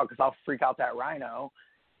freaked out, because I'll freak out that rhino,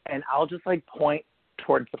 and I'll just like point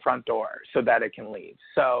towards the front door so that it can leave.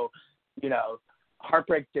 So, you know,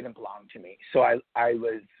 heartbreak didn't belong to me, so I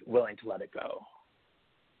was willing to let it go.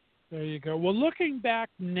 There you go. Well, looking back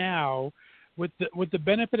now, with the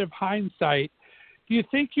benefit of hindsight, do you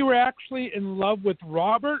think you were actually in love with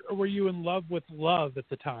Robert, or were you in love with love at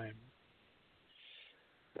the time?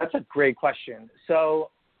 That's a great question.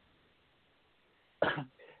 So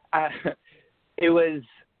it was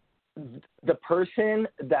the person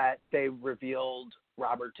that they revealed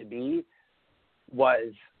Robert to be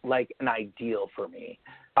was like an ideal for me.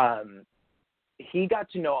 He got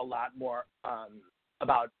to know a lot more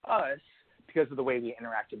about us because of the way we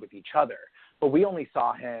interacted with each other, but we only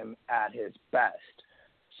saw him at his best.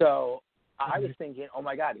 So I was thinking, oh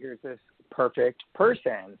my God, here's this perfect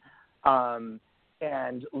person.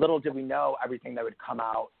 And little did we know everything that would come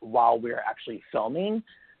out while we were actually filming.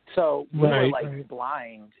 So we were like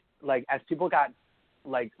blind. Like as people got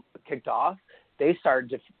like kicked off, they started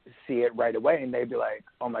to see it right away, and they'd be like,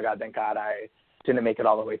 oh my God, thank God I didn't make it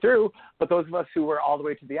all the way through. But those of us who were all the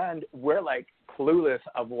way to the end, we're like clueless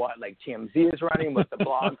of what like TMZ is running, what the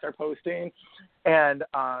blogs are posting. And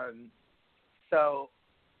so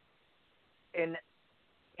and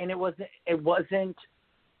it wasn't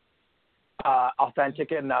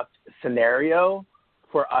authentic enough scenario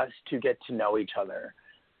for us to get to know each other.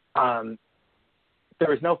 There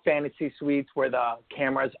was no fantasy suites where the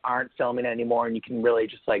cameras aren't filming anymore and you can really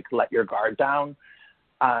just like let your guard down.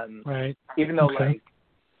 Even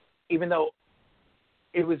though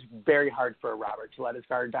it was very hard for Robert to let his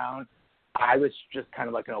guard down, I was just kind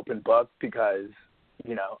of like an open book because,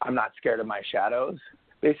 you know, I'm not scared of my shadows,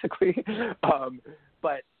 basically.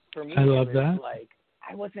 But for me, I love that. Like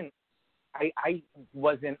I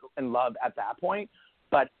wasn't in love at that point,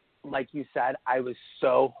 but like you said, I was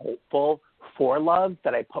so hopeful for love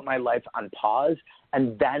that I put my life on pause,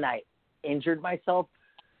 and then I injured myself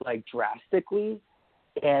like drastically,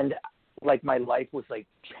 and like my life was like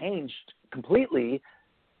changed completely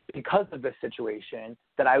because of this situation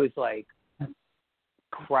that I was like,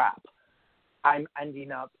 crap, I'm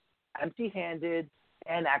ending up empty-handed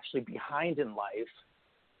and actually behind in life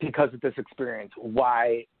because of this experience.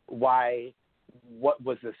 Why, what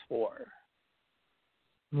was this for?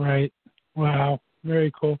 Right. Wow.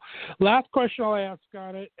 Very cool. Last question I'll ask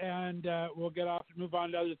on it, and we'll get off and move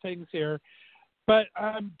on to other things here. But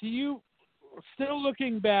do you, still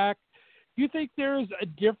looking back, do you think there's a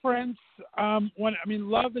difference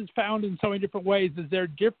love is found in so many different ways. Is there a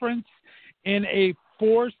difference in a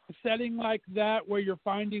forced setting like that where you're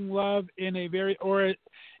finding love in a or is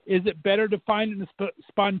it better to find in a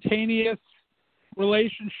spontaneous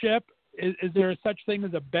relationship? Is there such thing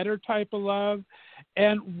as a better type of love?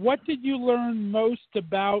 And what did you learn most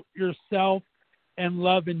about yourself and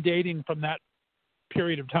love and dating from that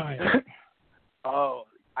period of time? Oh,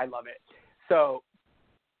 I love it. So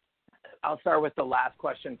I'll start with the last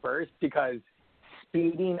question first, because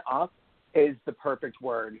speeding up is the perfect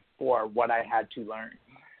word for what I had to learn.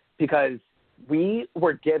 Because we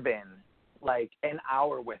were given like an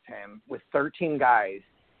hour with him with 13 guys,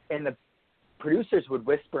 and the producers would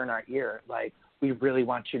whisper in our ear, like, we really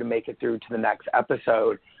want you to make it through to the next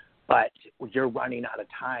episode, but you're running out of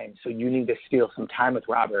time, so you need to steal some time with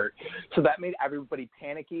Robert. So that made everybody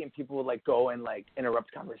panicky, and people would like go and like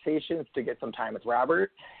interrupt conversations to get some time with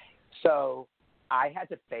Robert. So I had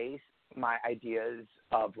to face my ideas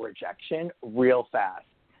of rejection real fast.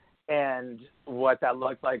 And what that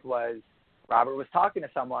looked like was Robert was talking to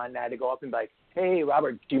someone, and I had to go up and be like, hey,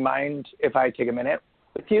 Robert, do you mind if I take a minute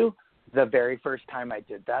with you? The very first time I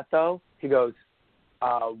did that, though, he goes,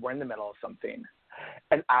 we're in the middle of something.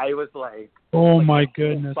 And I was like, oh my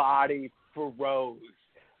goodness, body froze.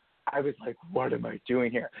 I was like, what am I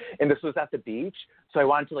doing here? And this was at the beach. So I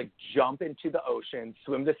wanted to like jump into the ocean,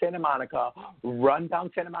 swim to Santa Monica, run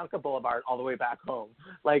down Santa Monica Boulevard all the way back home.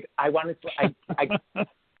 Like I wanted to,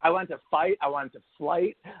 I wanted to fight. I wanted to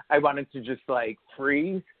flight. I wanted to just like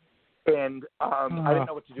freeze. And I didn't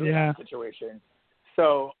know what to do in that situation.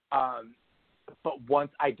 So, but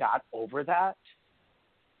once I got over that,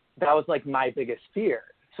 that was like my biggest fear.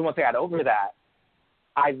 So once I got over that,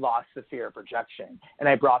 I lost the fear of rejection. And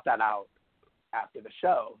I brought that out after the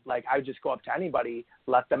show. Like I would just go up to anybody,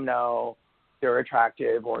 let them know they're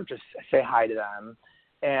attractive, or just say hi to them.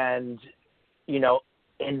 And, you know,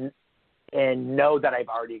 and know that I've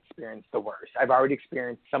already experienced the worst. I've already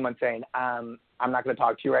experienced someone saying, I'm not going to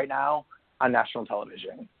talk to you right now on national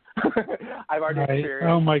television. I've already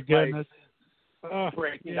experienced, oh my goodness, like,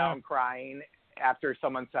 breaking down crying after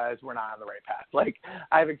someone says we're not on the right path. Like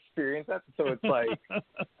I've experienced that, so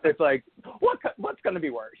it's like what's going to be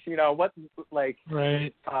worse, you know? What like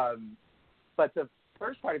right? But the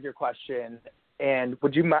first part of your question, and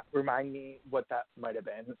would you remind me what that might have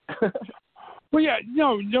been? Well, yeah,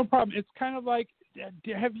 no problem. It's kind of like,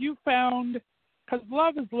 have you found, because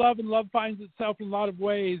love is love, and love finds itself in a lot of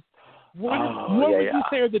ways. What would you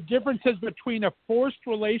say are the differences between a forced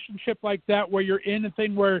relationship like that, where you're in a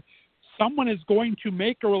thing where someone is going to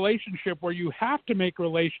make a relationship, where you have to make a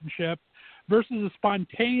relationship, versus a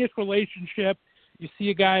spontaneous relationship? You see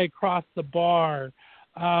a guy across the bar.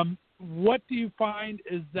 What do you find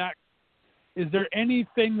is there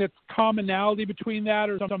anything that's commonality between that,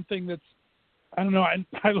 or something that's, I don't know,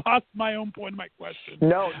 I lost my own point of my question.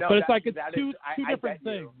 No, but it's like it's two different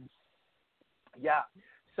things. Yeah.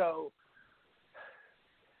 So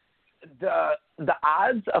the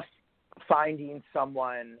odds of finding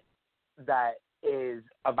someone that is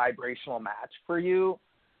a vibrational match for you,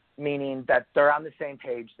 meaning that they're on the same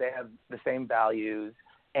page, they have the same values,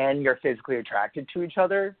 and you're physically attracted to each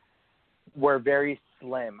other, were very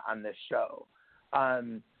slim on this show.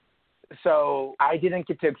 So I didn't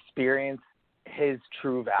get to experience his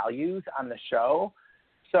true values on the show.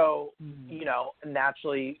 So, you know,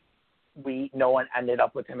 naturally, no one ended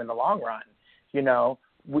up with him in the long run, you know.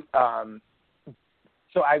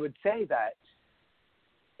 So I would say that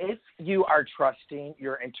if you are trusting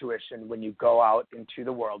your intuition when you go out into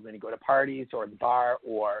the world, when you go to parties or the bar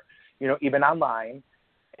or, you know, even online,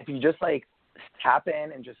 if you just like tap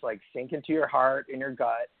in and just like sink into your heart and your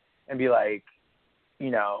gut and be like,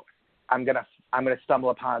 you know, I'm gonna stumble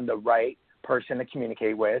upon the right person to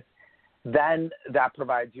communicate with, then that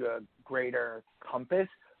provides you a greater compass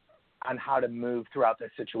on how to move throughout this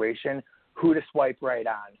situation, who to swipe right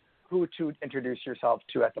on, who to introduce yourself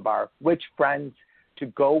to at the bar, which friends to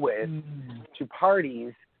go with to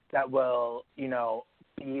parties that will, you know,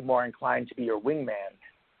 be more inclined to be your wingman.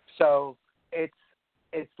 So it's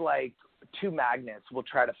like two magnets will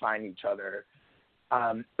try to find each other,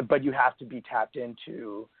 but you have to be tapped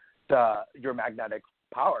into your magnetic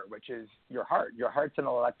power, which is your heart. Your heart's an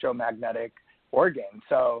electromagnetic organ,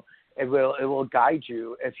 so it will guide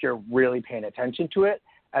you if you're really paying attention to it,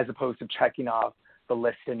 as opposed to checking off the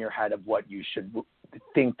list in your head of what you should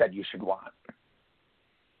think that you should want.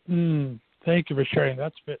 Thank you for sharing.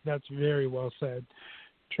 That's very well said.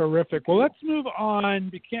 Terrific. Well, let's move on.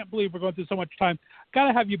 We can't believe we're going through so much time. Got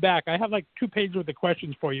to have you back. I have like 2 pages worth of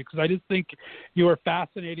questions for you because I just think you are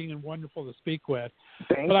fascinating and wonderful to speak with.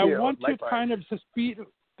 Thank you. I want Likewise. to kind of speed.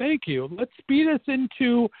 Thank you. Let's speed us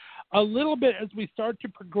into a little bit as we start to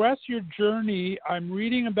progress your journey. I'm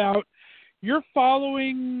reading about you're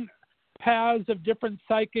following paths of different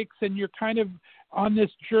psychics, and you're kind of on this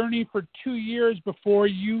journey for 2 years before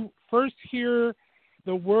you first hear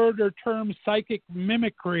the word or term psychic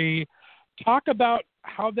mimicry. Talk about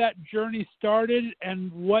how that journey started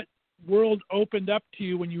and what world opened up to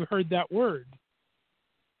you when you heard that word.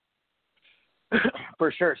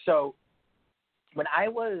 For sure. So when I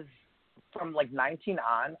was from like 19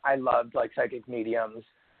 on, I loved like psychic mediums.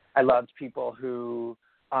 I loved people who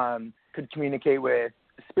could communicate with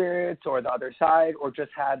spirits or the other side, or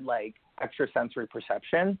just had like extrasensory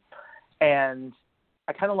perception. And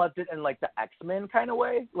I kind of loved it in like the X-Men kind of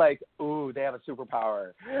way, like, ooh, they have a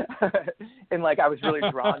superpower. And like I was really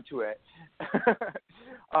drawn to it.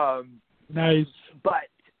 Nice. But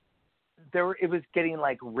it was getting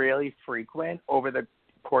like really frequent over the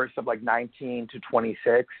course of like 19 to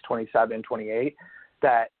 26, 27, 28,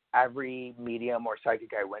 that every medium or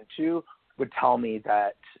psychic I went to would tell me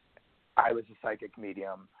that I was a psychic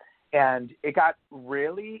medium. And it got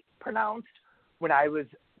really pronounced when I was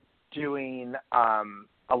doing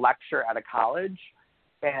a lecture at a college,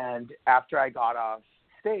 and after I got off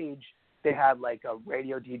stage, they had like a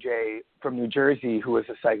radio DJ from New Jersey who was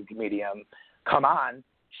a psychic medium come on.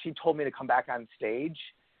 She told me to come back on stage.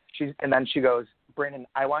 And then she goes, Brandon,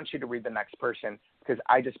 I want you to read the next person because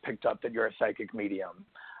I just picked up that you're a psychic medium.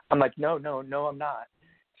 I'm like, no, I'm not.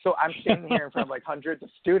 So I'm standing here in front of like hundreds of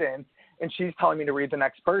students, and she's telling me to read the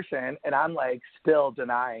next person, and I'm like still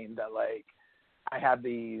denying that like I have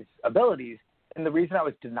these abilities. And the reason I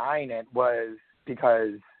was denying it was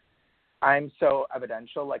because I'm so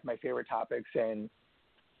evidential. Like my favorite topics in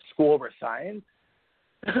school were science.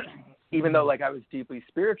 Even though like I was deeply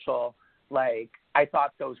spiritual, like I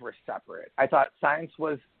thought those were separate. I thought science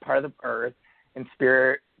was part of the earth and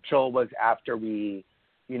spiritual was after we,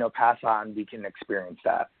 pass on, we can experience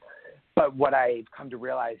that. But what I've come to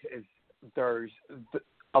realize is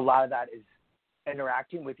a lot of that is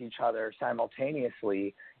interacting with each other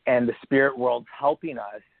simultaneously, and the spirit world's helping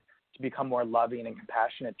us to become more loving and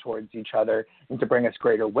compassionate towards each other and to bring us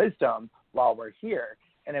greater wisdom while we're here.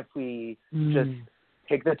 And if we just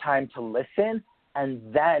take the time to listen and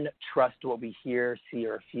then trust what we hear, see,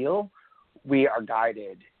 or feel, we are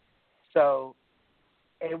guided. So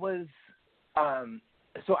it was,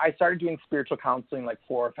 so I started doing spiritual counseling like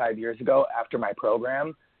 4 or 5 years ago after my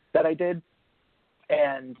program that I did.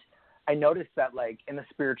 And I noticed that like in the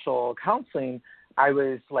spiritual counseling, I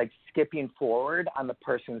was like skipping forward on the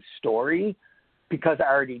person's story because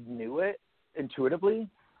I already knew it intuitively.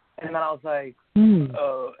 And then I was like,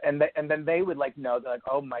 oh, and then they would like know, they're like,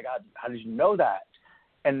 oh my God, how did you know that?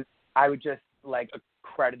 And I would just like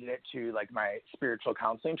accredit it to like my spiritual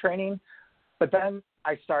counseling training. But then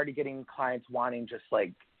I started getting clients wanting just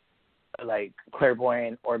like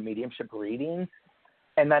clairvoyant or mediumship readings.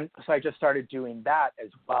 And then, so I just started doing that as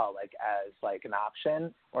well, like as like an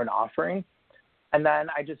option or an offering. And then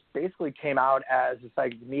I just basically came out as a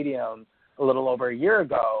psychic medium a little over a year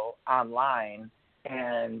ago online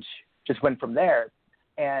and just went from there.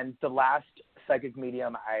 And the last psychic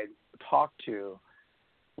medium I talked to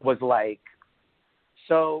was like,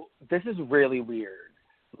 so this is really weird.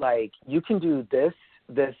 Like, you can do this,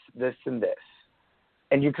 this, this, and this.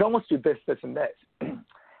 And you can almost do this, this, and this.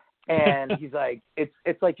 And he's like,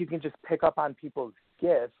 it's like you can just pick up on people's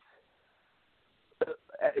gifts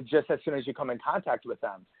just as soon as you come in contact with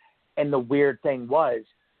them. And the weird thing was,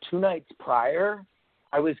 2 nights prior,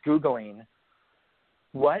 I was Googling,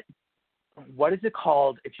 what is it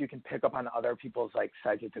called if you can pick up on other people's, like,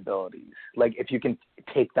 psychic abilities? Like, if you can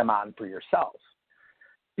take them on for yourself.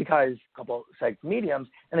 Because a couple psychic mediums,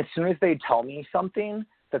 and as soon as they tell me something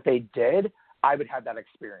that they did, I would have that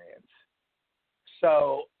experience.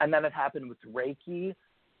 So, and then it happened with Reiki.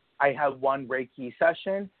 I had 1 Reiki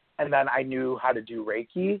session, and then I knew how to do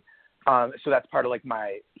Reiki. So that's part of like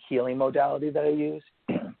my healing modality that I use.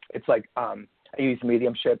 It's like I use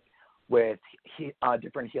mediumship with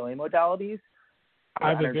different healing modalities. I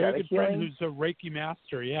have a very good friend who's a Reiki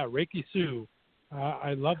master. Yeah, Reiki Sue.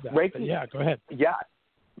 I love that. Reiki, but yeah, go ahead. Yeah,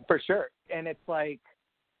 for sure. And it's like,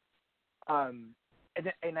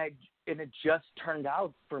 and it just turned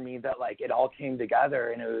out for me that like it all came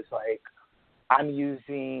together, and it was like I'm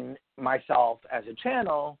using myself as a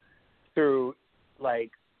channel through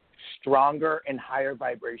like stronger and higher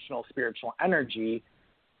vibrational spiritual energy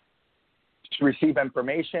to receive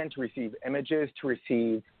information, to receive images, to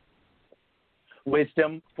receive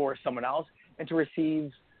wisdom for someone else, and to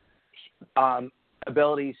receive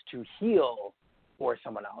abilities to heal for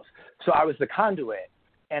someone else. So I was the conduit,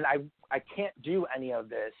 and I can't do any of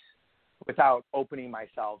this without opening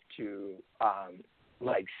myself to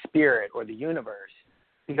like spirit or the universe,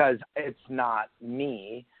 because it's not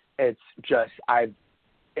me. It's just and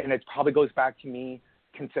it probably goes back to me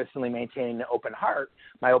consistently maintaining an open heart.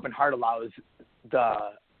 My open heart allows the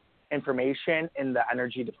information and the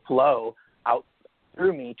energy to flow out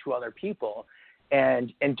through me to other people.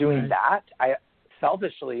 And in doing that,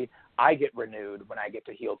 I get renewed when I get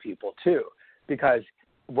to heal people too, because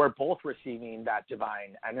we're both receiving that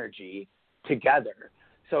divine energy together.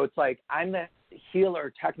 So it's like I'm the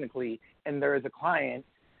healer technically, and there is a client,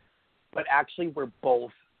 but actually we're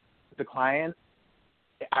both the client.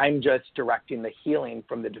 I'm just directing the healing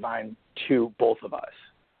from the divine to both of us.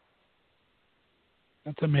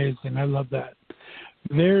 That's amazing. I love that.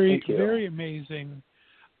 Very, very amazing.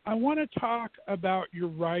 I want to talk about your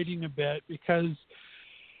writing a bit, because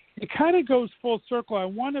it kind of goes full circle. I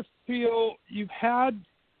want to feel you've had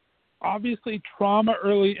obviously trauma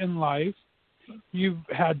early in life. You've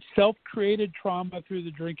had self-created trauma through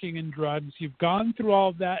the drinking and drugs. You've gone through all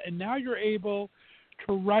of that, and now you're able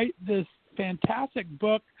to write this fantastic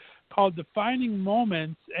book called Defining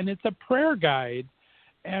Moments, and it's a prayer guide.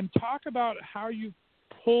 And talk about how you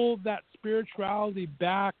pulled that spirituality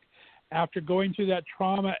back after going through that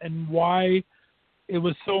trauma, and why it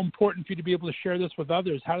was so important for you to be able to share this with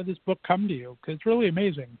others. How did this book come to you? Because it's really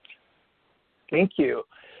amazing. Thank you.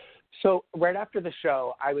 So right after the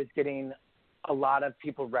show, I was getting a lot of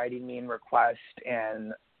people writing me in request,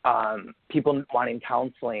 and people wanting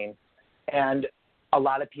counseling, and a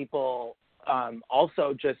lot of people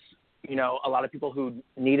also just, a lot of people who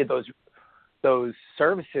needed those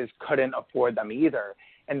services couldn't afford them either.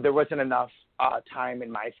 And there wasn't enough time in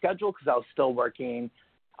my schedule, because I was still working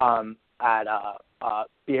at a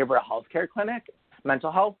behavioral health care clinic,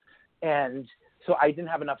 mental health. And so I didn't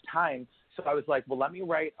have enough time. So I was like, well, let me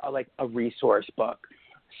write a resource book.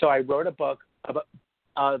 So I wrote a book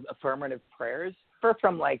of affirmative prayers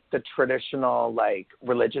from like the traditional like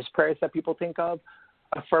religious prayers that people think of.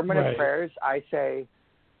 Affirmative prayers, I say,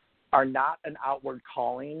 are not an outward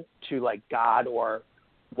calling to like God or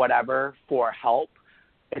whatever for help.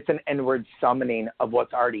 It's an inward summoning of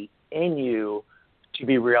what's already in you to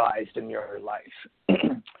be realized in your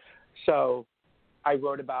life. So I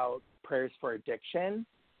wrote about prayers for addiction.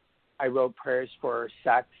 I wrote prayers for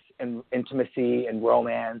sex and intimacy and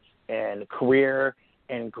romance and career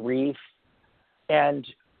and grief. And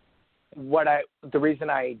the reason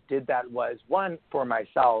I did that was, one, for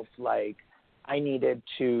myself, like I needed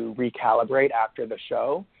to recalibrate after the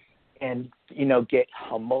show and, get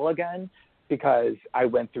humble again, because I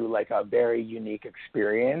went through like a very unique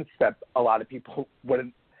experience that a lot of people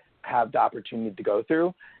wouldn't have the opportunity to go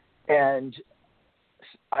through. And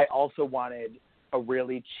I also wanted a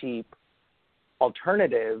really cheap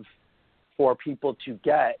alternative for people to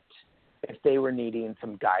get if they were needing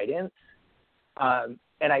some guidance.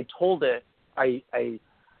 And I told it I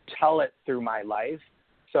tell it through my life.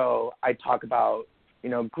 So I talk about,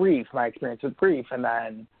 grief, my experience with grief, and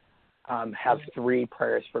then have 3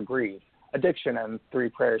 prayers for grief, addiction, and 3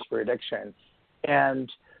 prayers for addiction.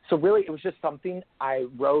 And so really it was just something I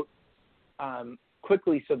wrote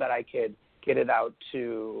quickly so that I could get it out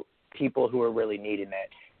to people who are really needing it.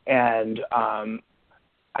 And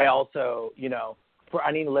I also, for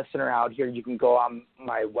any listener out here, you can go on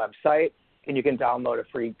my website and you can download a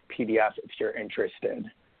free PDF if you're interested.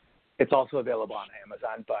 It's also available on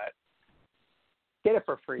Amazon, but get it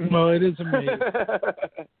for free. Well, it is amazing.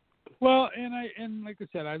 Well, and like I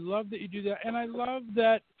said, I love that you do that, and I love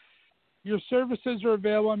that your services are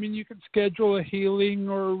available. I mean, you can schedule a healing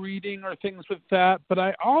or a reading or things with that, but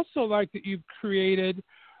I also like that you've created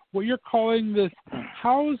what you're calling this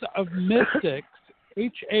House of Mystics,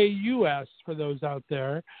 HAUS for those out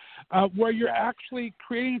there, where you're actually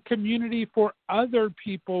creating a community for other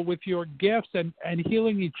people with your gifts and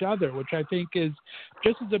healing each other, which I think is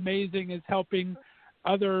just as amazing as helping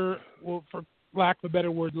other, well, for lack of a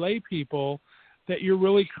better word, lay people, that you're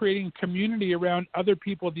really creating a community around other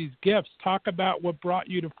people with these gifts. Talk about what brought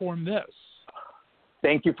you to form this.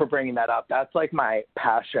 Thank you for bringing that up. That's like my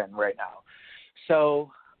passion right now. So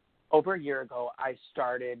over a year ago, I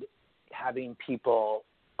started having people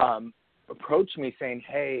approach me saying,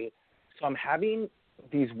 hey, so I'm having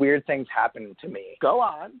these weird things happen to me. Go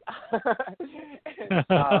on.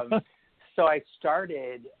 And, so I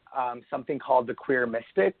started something called the Queer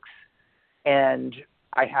Mystics, and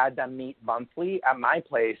I had them meet monthly at my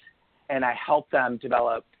place, and I helped them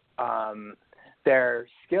develop their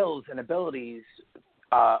skills and abilities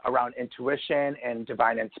around intuition and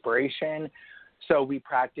divine inspiration. So we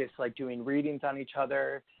practiced like doing readings on each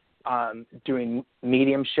other, doing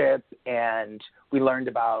mediumship, and we learned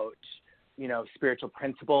about, spiritual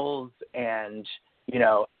principles and,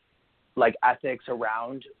 like ethics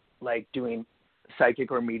around like doing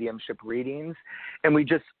psychic or mediumship readings. And we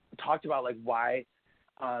just talked about like why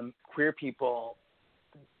queer people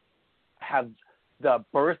have the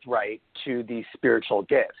birthright to these spiritual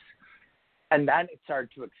gifts. And then it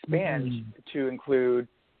started to expand to include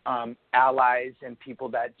allies and people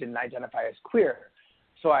that didn't identify as queer.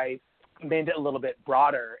 So I made it a little bit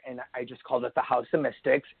broader, and I just called it the House of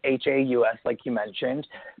Mystics, HAUS, like you mentioned,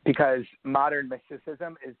 because modern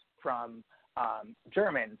mysticism is from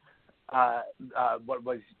German, what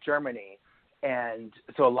was Germany. And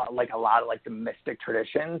so a lot of the mystic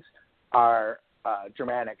traditions are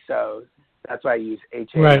Germanic. So that's why I use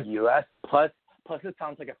HAUS. Right. Plus it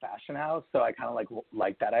sounds like a fashion house, so I kind of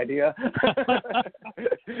like that idea.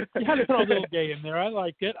 You had to throw a little gay in there. I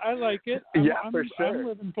like it. For sure. I'm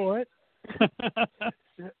living for it.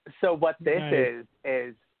 So what this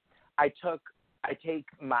is I take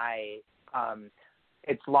my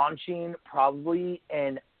it's launching probably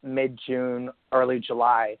in mid-June, early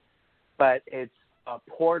July, but it's a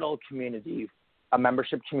portal community, a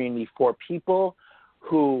membership community for people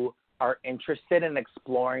who are interested in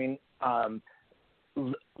exploring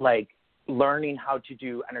like learning how to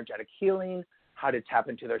do energetic healing, how to tap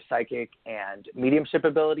into their psychic and mediumship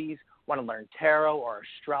abilities, want to learn tarot or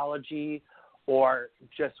astrology, or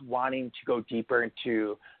just wanting to go deeper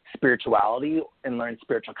into spirituality and learn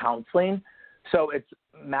spiritual counseling. So it's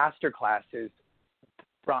master classes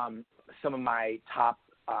from some of my top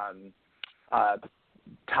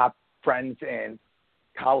friends and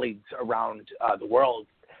colleagues around the world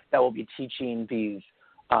that will be teaching these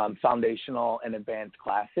foundational and advanced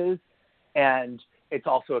classes. And it's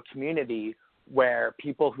also a community where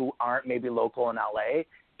people who aren't maybe local in LA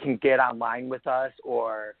can get online with us,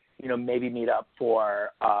 or maybe meet up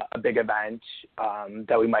for a big event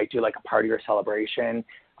that we might do, like a party or celebration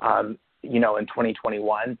in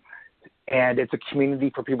 2021. And it's a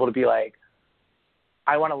community for people to be like,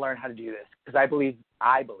 I want to learn how to do this, because I believe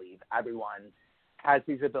everyone has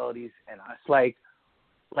these abilities in us.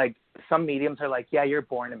 Like some mediums are like, yeah, you're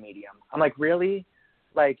born a medium. I'm like, really?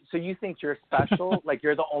 Like, so you think you're special? Like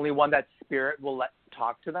you're the only one that spirit will let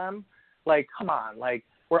talk to them? Like, come on. Like,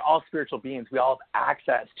 we're all spiritual beings. We all have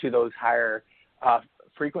access to those higher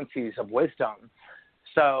frequencies of wisdom.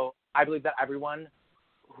 So I believe that everyone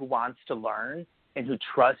who wants to learn and who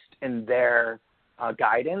trusts in their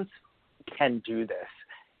guidance can do this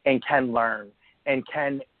and can learn and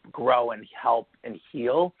can grow and help and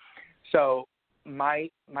heal. So my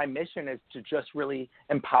mission is to just really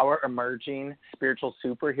empower emerging spiritual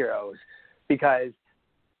superheroes, because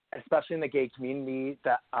especially in the gay community,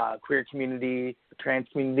 the queer community, trans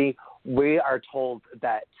community, we are told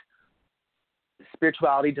that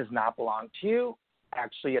spirituality does not belong to you.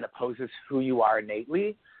 Actually, it opposes who you are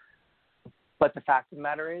innately. But the fact of the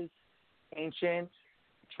matter is, ancient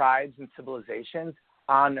tribes and civilizations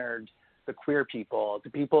honored the queer people, the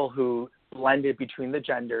people who blended between the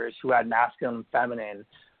genders, who had masculine and feminine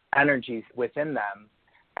energies within them,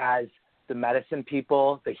 as the medicine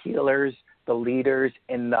people, the healers, the leaders,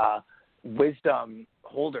 and the wisdom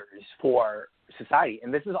holders for society.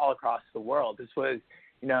 And this is all across the world. This was,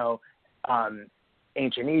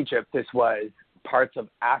 ancient Egypt. This was parts of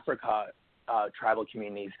Africa, tribal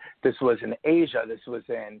communities. This was in Asia. This was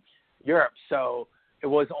in Europe. So it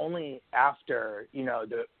was only after,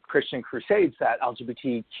 the Christian Crusades that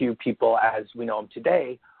LGBTQ people, as we know them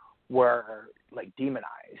today, were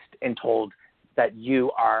demonized and told that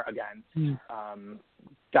you are against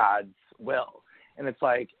God's will. And it's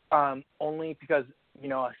only because,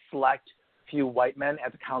 a select few white men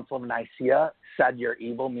at the Council of Nicaea said you're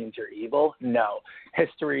evil means you're evil. No.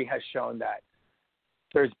 History has shown that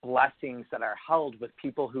there's blessings that are held with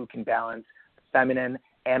people who can balance feminine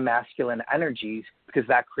and masculine energies, because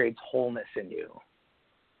that creates wholeness in you.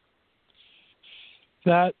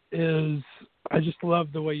 That is, I just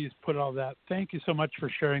love the way you put all that. Thank you so much for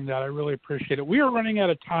sharing that. I really appreciate it. We are running out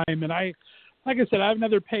of time, and like I said, I have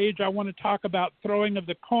another page. I want to talk about throwing of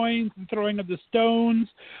the coins and throwing of the stones.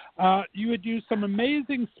 You would do some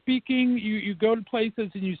amazing speaking. You go to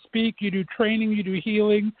places and you speak. You do training. You do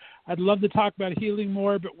healing. I'd love to talk about healing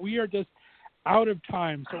more, but we are just out of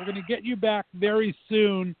time. So we're going to get you back very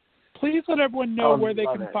soon. Please let everyone know where they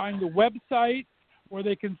can find the website, where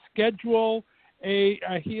they can schedule a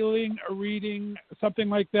healing, a reading, something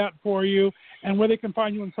like that for you, and where they can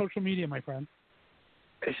find you on social media, my friend.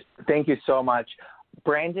 Thank you so much.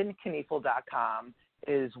 BrandonKniefel.com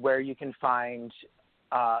is where you can find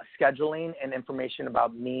scheduling and information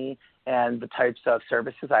about me and the types of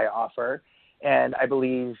services I offer. And I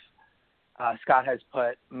believe Scott has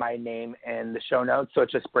put my name in the show notes, so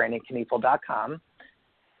it's just BrandonKniefel.com.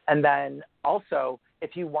 And then also,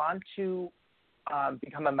 if you want to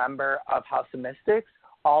become a member of House of Mystics,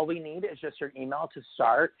 all we need is just your email to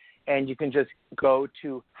start, and you can just go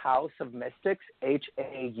to House of Mystics,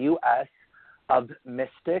 HAUS of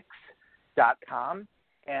Mystics.com,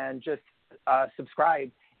 and just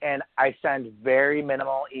subscribe. And I send very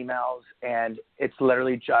minimal emails, and it's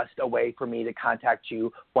literally just a way for me to contact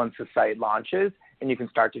you once the site launches, and you can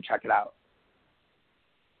start to check it out.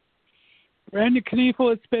 Brandon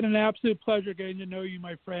Kniefel, it's been an absolute pleasure getting to know you,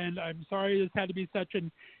 my friend. I'm sorry this had to be such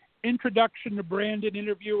an introduction to Brandon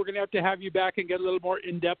interview. We're going to have you back and get a little more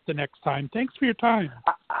in-depth the next time. Thanks for your time.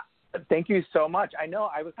 Thank you so much. I know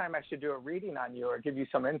I was time I should do a reading on you or give you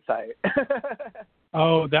some insight.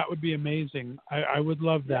 Oh, that would be amazing. I would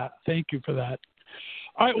love that. Thank you for that.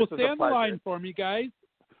 All right, well, stay on the line for me, guys.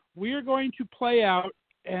 We are going to play out,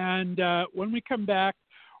 and when we come back,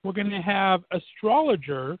 we're going to have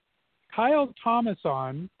astrologer Kyle Thomas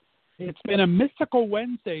on. It's been a mystical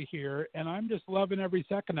Wednesday here, and I'm just loving every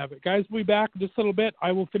second of it. Guys, we'll be back in just a little bit.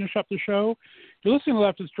 I will finish up the show. You're listening to the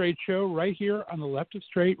Left of Straight Show right here on the Left of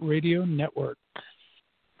Straight Radio Network.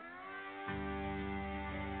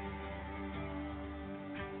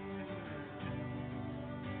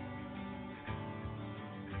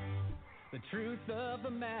 The truth of the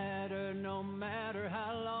matter, no matter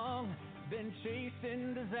how long, been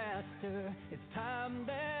chasing disaster. It's time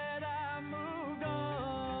that I moved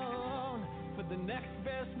on. For the next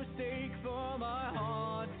best mistake for my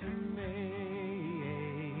heart to make.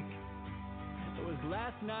 Was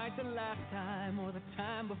last night the last time or the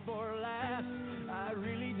time before last? I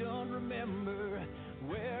really don't remember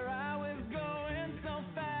where I was going so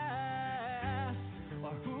fast,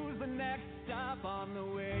 or who's the next stop on the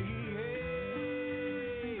way.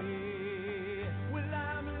 Well,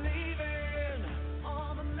 I'm leaving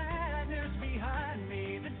all the madness behind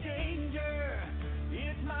me, the danger.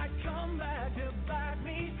 It might come back to bite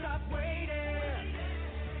me. Stop waiting,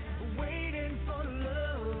 waiting for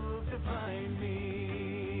love to find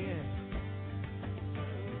me.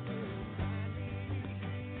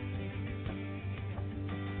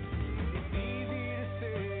 It's easy to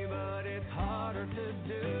say, but it's harder to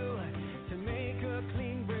do. To make a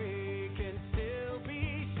clean break and still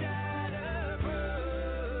be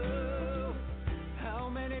shatterproof. How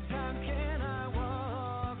many times can I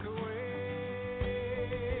walk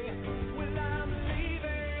away? Well, I'm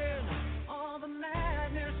leaving all the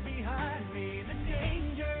madness behind me, the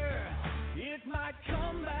danger. It might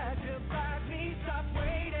come back to bite me. Stop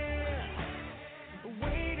waiting,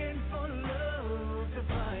 waiting for love to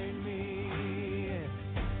find me.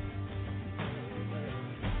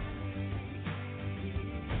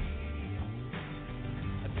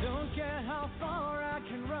 I don't care how far I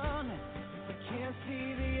can run, I can't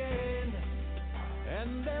see the end,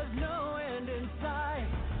 and there's no end in sight.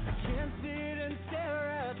 I can't sit and stare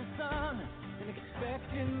at the sun and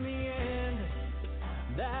expect in the end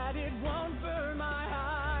that it won't burn my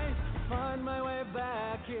eyes. Find my way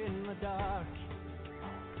back in the dark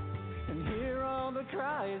and hear all the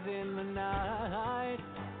cries in the night.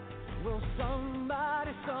 Will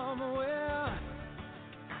somebody somewhere,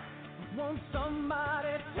 won't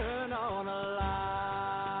somebody turn on a light?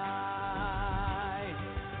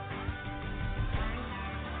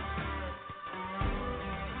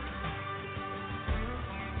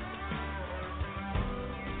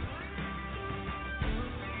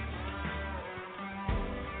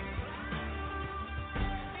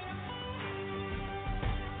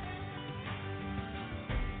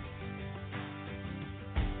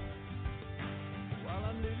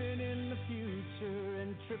 In the future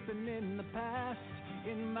and tripping in the past,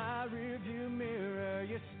 in my rearview mirror,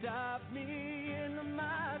 you stopped me in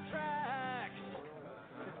my tracks.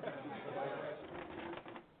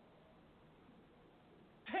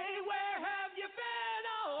 Hey, where have you been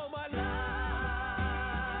all my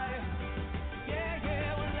life?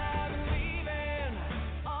 Yeah, well, I've been leaving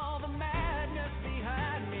all the madness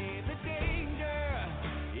behind me. The danger,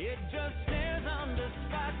 it just stares on to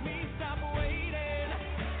spot me. Stop waiting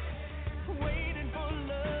for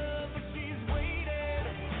love, but she's waiting.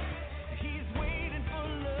 He's waiting for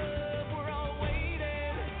love, we're all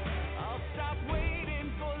waiting. I'll stop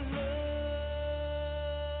waiting for love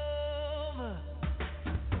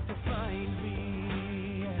to find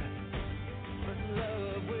me, but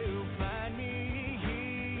love will find me.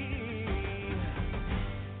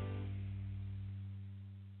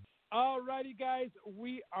 Alrighty, guys,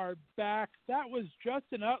 we are back. That was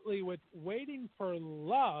Justin Utley with Waiting for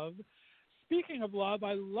Love. Speaking of love,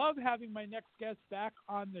 I love having my next guest back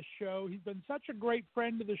on the show. He's been such a great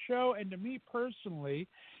friend to the show and to me personally.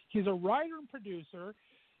 He's a writer and producer.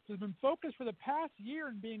 He's been focused for the past year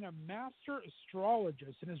in being a master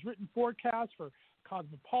astrologist and has written forecasts for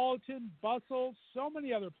Cosmopolitan, Bustle, so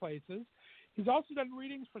many other places. He's also done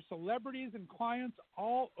readings for celebrities and clients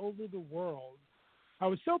all over the world. I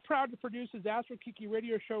was so proud to produce his Astro Kiki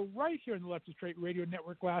radio show right here on the Left is Straight Radio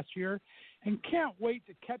Network last year and can't wait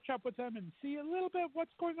to catch up with him and see a little bit of what's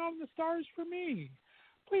going on in the stars for me.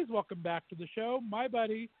 Please welcome back to the show my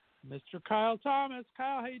buddy, Mr. Kyle Thomas.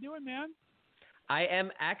 Kyle, how you doing, man? I am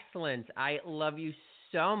excellent. I love you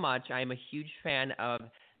so much. I'm a huge fan of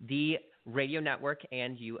the radio network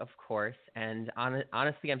and you, of course. And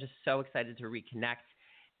honestly, I'm just so excited to reconnect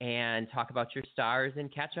and talk about your stars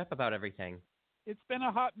and catch up about everything. It's been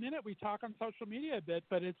a hot minute. We talk on social media a bit,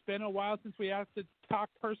 but it's been a while since we have to talk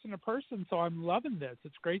person to person, so I'm loving this.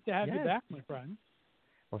 It's great to have you back, my friend.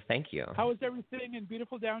 Well, thank you. How is everything in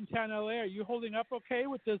beautiful downtown LA? Are you holding up okay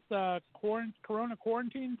with this corona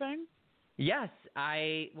quarantine thing? Yes.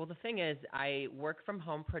 Well, the thing is, I work from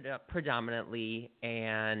home predominantly,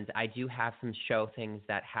 and I do have some show things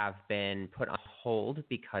that have been put on hold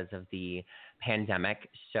because of the pandemic.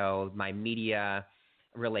 So my media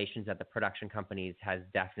relations at the production companies has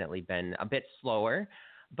definitely been a bit slower,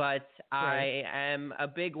 but right. I am a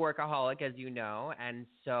big workaholic, as you know, and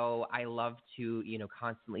so I love to,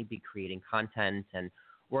 constantly be creating content and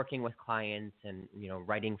working with clients and,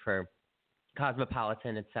 writing for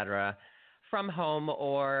Cosmopolitan, etc., from home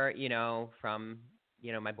or, from,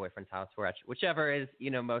 my boyfriend's house, whichever is,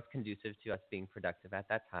 most conducive to us being productive at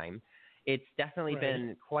that time. It's definitely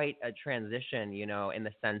been quite a transition, in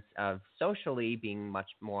the sense of socially being much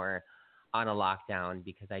more on a lockdown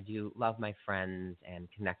because I do love my friends and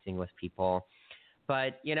connecting with people.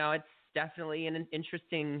 But, it's definitely an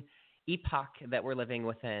interesting epoch that we're living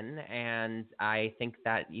within. And I think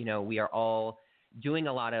that, we are all doing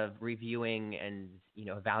a lot of reviewing and,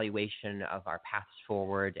 evaluation of our paths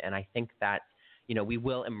forward. And I think that, we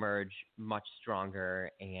will emerge much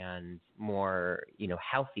stronger and more,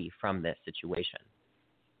 healthy from this situation.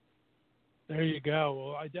 There you go.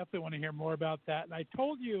 Well, I definitely want to hear more about that. And I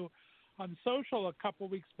told you on social a couple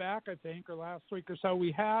weeks back, I think, or last week or so,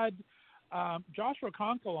 we had Joshua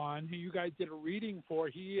Conkle on, who you guys did a reading for.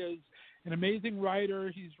 He is an amazing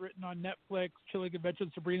writer. He's written on Netflix, Chilling Adventures,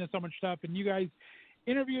 Sabrina, so much stuff. And you guys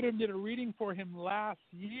interviewed him, did a reading for him last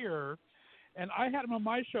year. And I had him on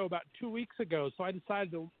my show about 2 weeks ago, so I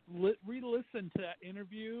decided to re-listen to that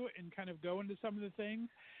interview and kind of go into some of the things.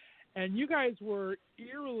 And you guys were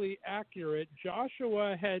eerily accurate.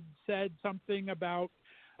 Joshua had said something about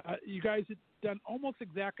you guys had done almost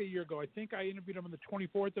exactly a year ago. I think I interviewed him on the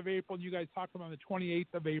 24th of April, and you guys talked to him on the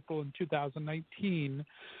 28th of April in 2019.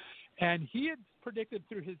 And he had predicted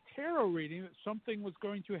through his tarot reading that something was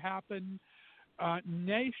going to happen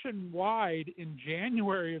nationwide in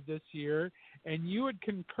January of this year, and you had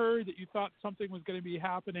concurred that you thought something was going to be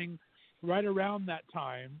happening right around that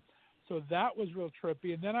time. So that was real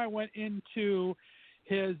trippy. And then I went into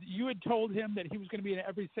you had told him that he was going to be in an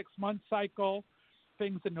every 6-month cycle,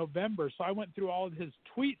 things in November. So I went through all of his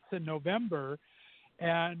tweets in November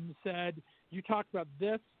and said, you talked about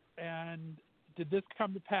this, and did this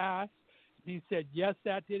come to pass? And he said, yes,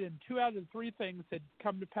 that did. And 2 out of the 3 things had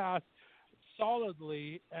come to pass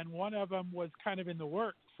solidly, and one of them was kind of in the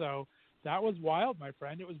works. So that was wild, my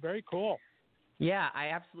friend. It was very cool. Yeah, I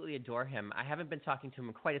absolutely adore him. I haven't been talking to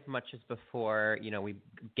him quite as much as before. You know, we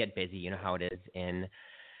get busy, you know how it is in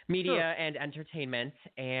media and entertainment.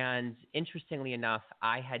 And interestingly enough,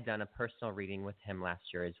 I had done a personal reading with him last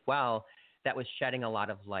year as well that was shedding a lot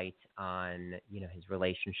of light on, you know, his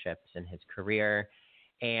relationships and his career.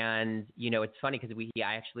 And, you know, it's funny because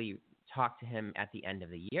I actually talked to him at the end of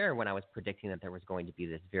the year when I was predicting that there was going to be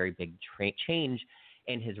this very big change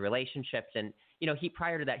in his relationships. And, you know,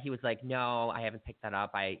 prior to that, he was like, no, I haven't picked that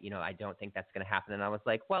up. I don't think that's going to happen. And I was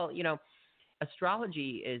like, well, you know,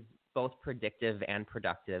 astrology is both predictive and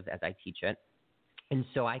productive as I teach it. And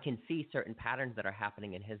so I can see certain patterns that are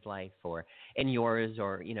happening in his life or in yours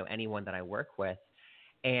or, you know, anyone that I work with.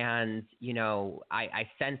 And, you know, I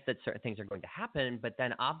sense that certain things are going to happen, but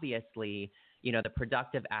then obviously, you know, the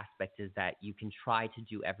productive aspect is that you can try to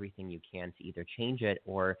do everything you can to either change it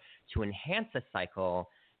or to enhance a cycle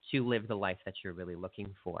to live the life that you're really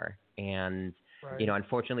looking for. And, you know,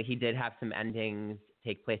 unfortunately, he did have some endings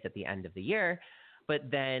take place at the end of the year.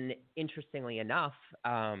 But then, interestingly enough,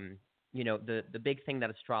 you know, the big thing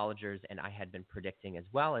that astrologers and I had been predicting as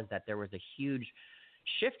well is that there was a huge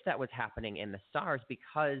shift that was happening in the stars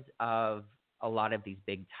because of a lot of these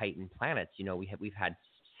big Titan planets. You know, we've had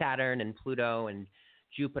Saturn and Pluto and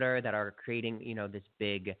Jupiter that are creating, you know, this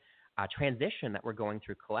big transition that we're going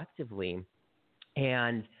through collectively.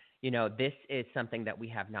 And, you know, this is something that we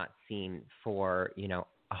have not seen for, you know,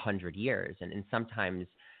 100 years and sometimes,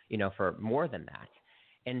 you know, for more than that.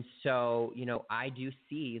 And so, you know, I do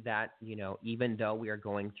see that, you know, even though we are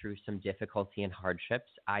going through some difficulty and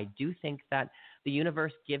hardships, I do think that the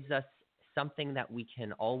universe gives us something that we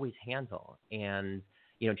can always handle. And,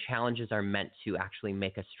 you know, challenges are meant to actually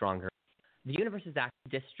make us stronger. The universe is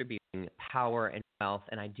actually distributing power and wealth,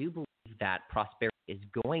 and I do believe that prosperity is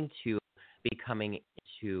going to be coming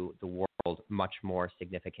into the world much more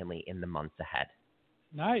significantly in the months ahead.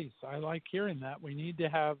 Nice. I like hearing that. We need to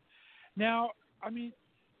have now, I mean,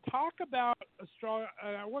 talk about astrology.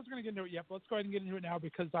 I wasn't going to get into it yet, but let's go ahead and get into it now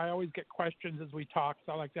because I always get questions as we talk,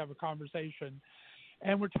 so I like to have a conversation.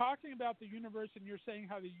 And we're talking about the universe, and you're saying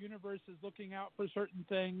how the universe is looking out for certain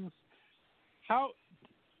things. How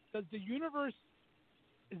does the universe,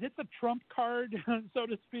 is it the Trump card, so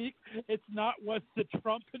to speak? It's not what the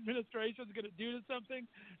Trump administration is going to do to something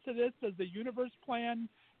to this. Does the universe plan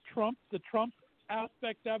the Trump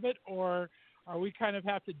aspect of it, or are we kind of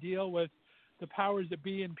have to deal with the powers that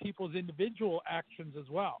be in people's individual actions as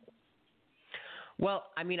well? Well,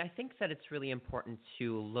 I mean, I think that it's really important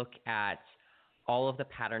to look at all of the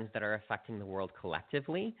patterns that are affecting the world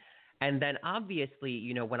collectively. And then obviously,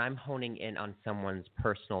 you know, when I'm honing in on someone's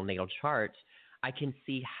personal natal chart, I can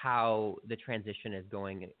see how the transition is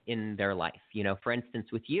going in their life. You know, for instance,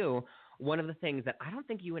 with you, one of the things that I don't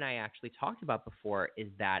think you and I actually talked about before is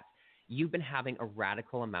that you've been having a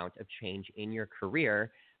radical amount of change in your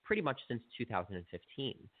career pretty much since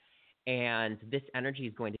 2015. And this energy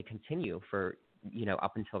is going to continue for, you know,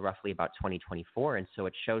 up until roughly about 2024. And so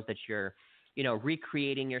it shows that you're, you know,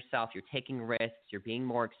 recreating yourself, you're taking risks, you're being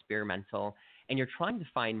more experimental, and you're trying to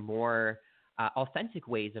find more authentic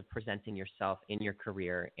ways of presenting yourself in your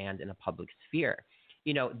career and in a public sphere.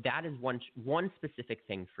 You know, that is one specific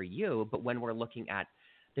thing for you. But when we're looking at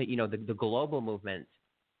the, you know, the global movement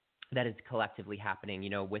that is collectively happening, you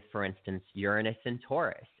know, with, for instance, Uranus and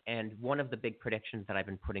Taurus. And one of the big predictions that I've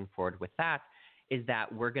been putting forward with that is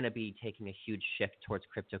that we're going to be taking a huge shift towards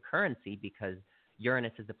cryptocurrency because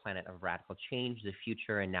Uranus is the planet of radical change, the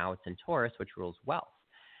future, and now it's in Taurus, which rules wealth.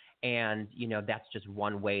 And, you know, that's just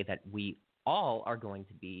one way that we all are going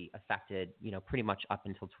to be affected, you know, pretty much up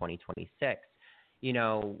until 2026. You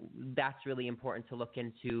know, that's really important to look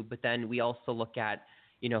into. But then we also look at,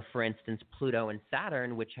 you know, for instance, Pluto and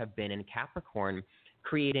Saturn, which have been in Capricorn,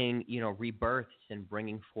 creating, you know, rebirths and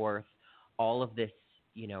bringing forth all of this,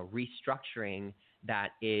 you know, restructuring that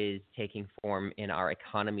is taking form in our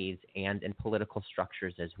economies and in political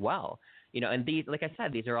structures as well. You know, and these, like I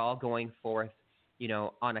said, these are all going forth,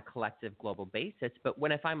 on a collective global basis. But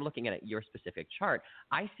if I'm looking at your specific chart,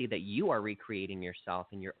 I see that you are recreating yourself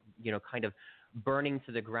and you're, kind of burning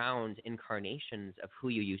to the ground incarnations of who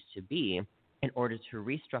you used to be in order to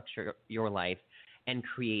restructure your life and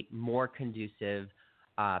create more conducive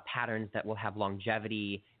patterns that will have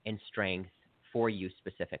longevity and strength for you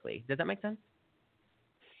specifically. Does that make sense?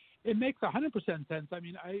 It makes 100% sense. I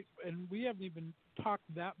mean, and we haven't even talked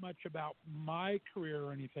that much about my career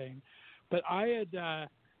or anything, but I had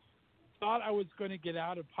thought I was going to get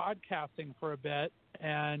out of podcasting for a bit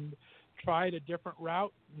and tried a different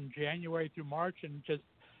route in January through March, and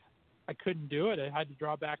I couldn't do it. I had to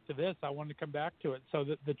draw back to this. I wanted to come back to it. So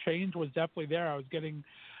the change was definitely there. I was getting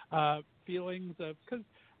feelings of, because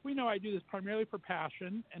we know I do this primarily for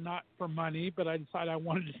passion and not for money, but I decided I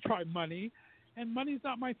wanted to try money. And money's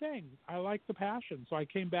not my thing. I like the passion. So I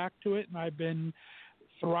came back to it, and I've been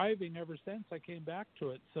thriving ever since I came back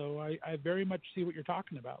to it. So I very much see what you're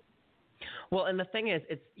talking about. Well, and the thing is,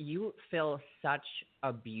 you fill such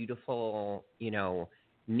a beautiful,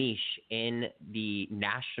 niche in the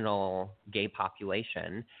national gay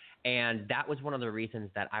population. And that was one of the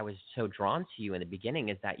reasons that I was so drawn to you in the beginning,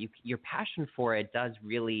 is that your passion for it does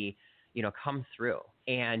really, come through.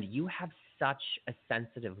 And you have such a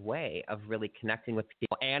sensitive way of really connecting with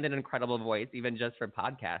people, and an incredible voice, even just for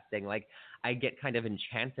podcasting. Like, I get kind of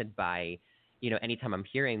enchanted by, anytime I'm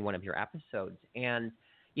hearing one of your episodes. And,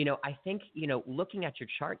 I think, looking at your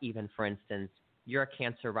chart, even, for instance, you're a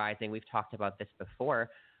Cancer rising. We've talked about this before,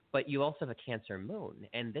 but you also have a Cancer moon.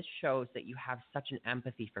 And this shows that you have such an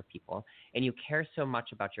empathy for people, and you care so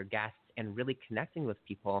much about your guests and really connecting with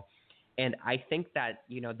people. And I think that,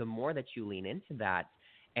 the more that you lean into that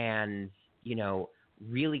and,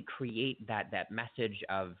 really create that message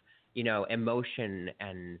of, emotion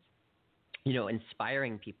and,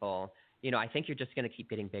 inspiring people, I think you're just going to keep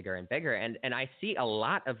getting bigger and bigger. And I see a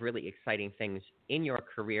lot of really exciting things in your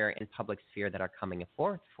career and public sphere that are coming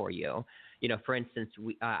forth for you. For instance,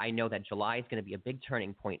 I know that July is going to be a big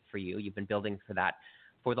turning point for you. You've been building for that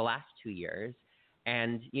for the last 2 years.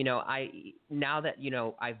 And, now that,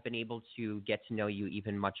 I've been able to get to know you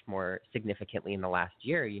even much more significantly in the last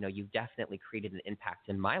year, you've definitely created an impact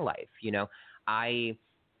in my life. I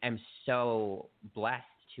am so blessed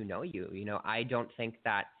to know you. I don't think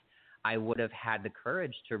that I would have had the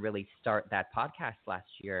courage to really start that podcast last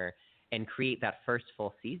year and create that first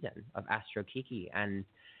full season of Astro Kiki. And,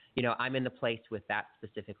 I'm in the place with that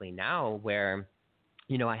specifically now where,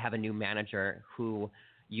 I have a new manager who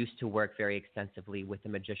used to work very extensively with the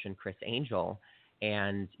magician Chris Angel,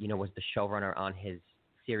 and, was the showrunner on his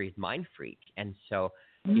series Mind Freak. And so,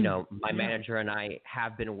 my manager and I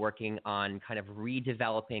have been working on kind of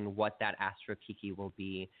redeveloping what that Astro Kiki will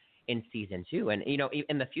be in season 2. And,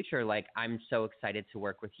 in the future, like, I'm so excited to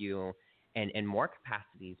work with you in more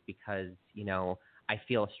capacities because, I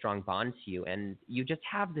feel a strong bond to you, and you just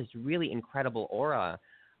have this really incredible aura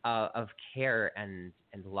of care and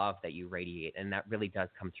love that you radiate, and that really does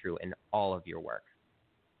come through in all of your work.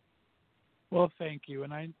 Well, thank you.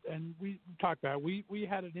 And we talked about it. We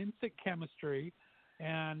had an instant chemistry,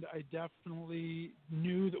 and I definitely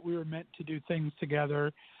knew that we were meant to do things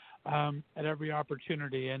together at every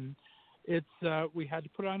opportunity. And we had to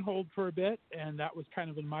put it on hold for a bit, and that was kind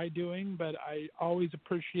of in my doing. But I always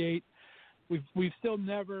appreciate. We've still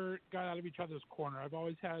never got out of each other's corner. I've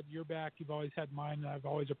always had your back. You've always had mine, and I've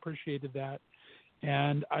always appreciated that.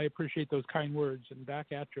 And I appreciate those kind words. And back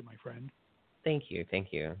at you, my friend. Thank you. Thank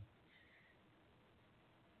you.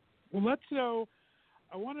 Well,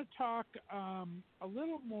 I want to talk a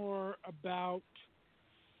little more about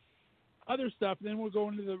other stuff. Then we'll go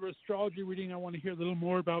into the astrology reading. I want to hear a little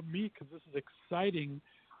more about me because this is exciting.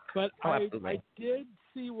 But I did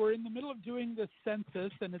see we're in the middle of doing the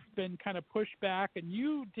census, and it's been kind of pushed back. And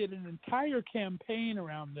you did an entire campaign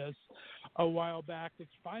around this a while back.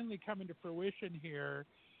 It's finally coming to fruition here.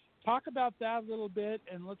 Talk about that a little bit,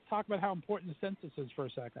 and let's talk about how important the census is for a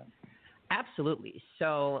second. Absolutely.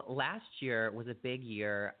 So last year was a big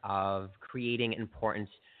year of creating important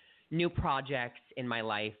new projects in my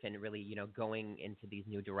life and really, going into these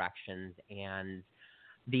new directions. And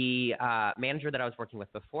the manager that I was working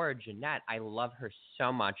with before, Jeanette, I love her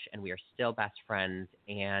so much, and we are still best friends.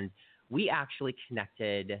 And we actually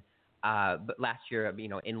connected last year,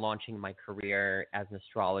 in launching my career as an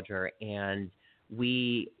astrologer, and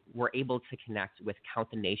we were able to connect with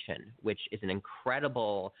Count the Nation, which is an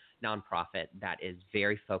incredible nonprofit that is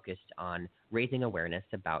very focused on raising awareness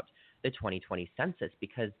about the 2020 census,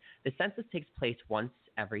 because the census takes place once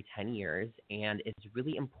every 10 years, and it's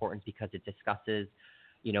really important because it discusses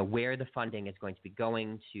where the funding is going to be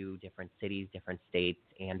going to different cities, different states,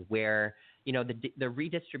 and where, the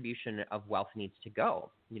redistribution of wealth needs to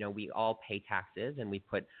go. We all pay taxes and we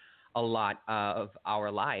put a lot of our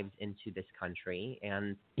lives into this country.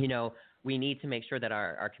 And, we need to make sure that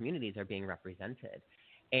our communities are being represented.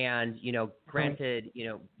 And, granted,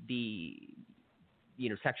 the,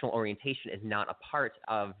 sexual orientation is not a part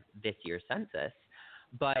of this year's census,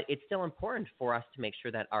 but it's still important for us to make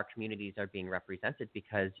sure that our communities are being represented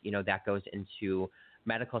because, that goes into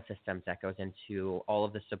medical systems, that goes into all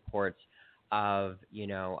of the supports of,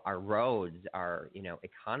 our roads, our,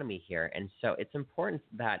 economy here. And so it's important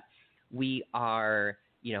that we are,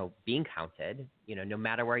 being counted, no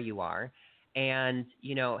matter where you are, and,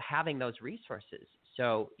 having those resources.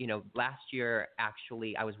 So, last year,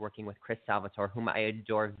 actually, I was working with Chris Salvatore, whom I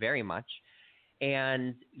adore very much.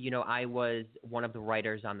 And, I was one of the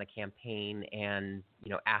writers on the campaign and,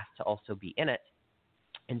 asked to also be in it.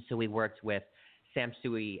 And so we worked with Sam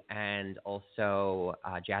Sui and also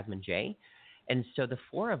Jasmine J. And so the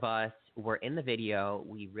four of us were in the video.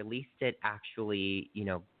 We released it actually,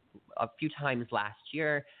 a few times last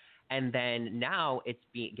year. And then now it's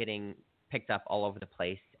getting picked up all over the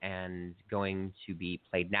place and going to be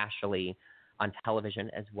played nationally on television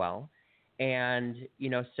as well. And,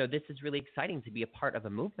 so this is really exciting to be a part of a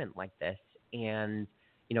movement like this and,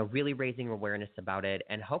 really raising awareness about it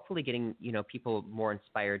and hopefully getting, people more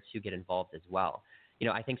inspired to get involved as well.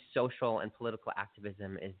 I think social and political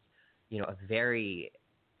activism is, a very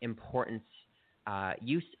important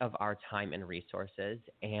use of our time and resources.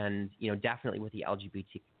 And, definitely with the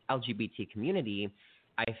LGBT community,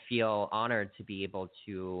 I feel honored to be able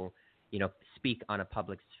to, speak on a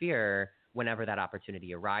public sphere whenever that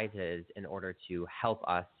opportunity arises in order to help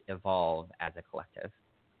us evolve as a collective.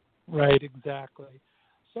 Right, exactly.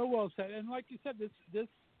 So well said. And like you said, this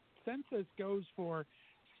census goes for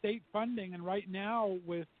state funding, and right now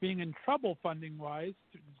with being in trouble funding-wise,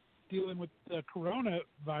 dealing with the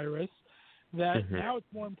coronavirus, that now it's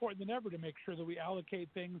more important than ever to make sure that we allocate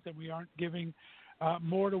things and we aren't giving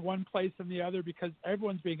more to one place than the other because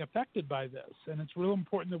everyone's being affected by this. And it's real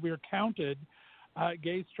important that we are counted,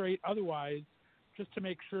 gay, straight, otherwise, just to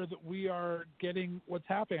make sure that we are getting what's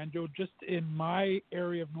happening. I know just in my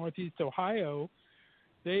area of Northeast Ohio,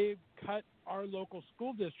 they cut our local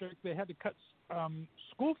school district. They had to cut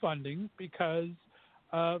school funding because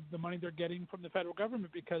of the money they're getting from the federal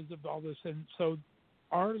government because of all this. And so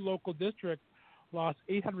our local district lost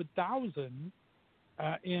 $800,000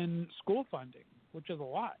 in school funding, which is a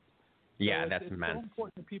lot. Yeah, so that's it's immense. so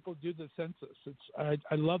important that people do the census.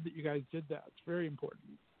 I love that you guys did that. It's very important.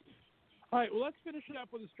 All right, well, let's finish it up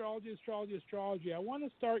with astrology. I want to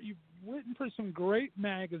start. You've written for some great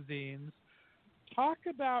magazines. Talk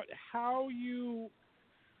about how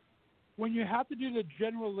when you have to do the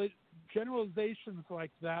generalizations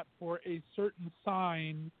like that for a certain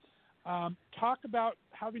sign, talk about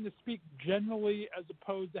having to speak generally as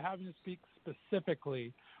opposed to having to speak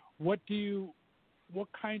specifically. What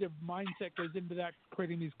kind of mindset goes into that,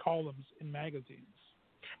 creating these columns in magazines?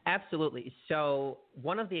 Absolutely. So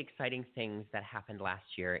one of the exciting things that happened last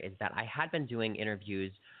year is that I had been doing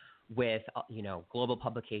interviews with, global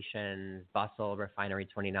publications, Bustle, Refinery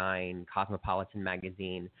 29, Cosmopolitan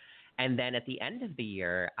Magazine. And then at the end of the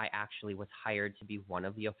year, I actually was hired to be one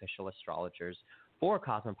of the official astrologers for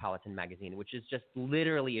Cosmopolitan Magazine, which is just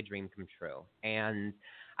literally a dream come true. And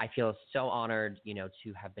I feel so honored,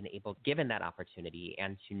 to have been given that opportunity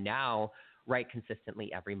and to now write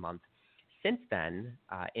consistently every month since then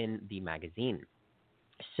in the magazine.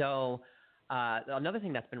 So another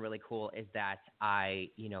thing that's been really cool is that I,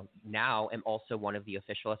 now am also one of the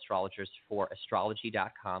official astrologers for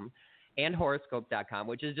astrology.com and horoscope.com,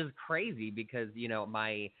 which is just crazy because,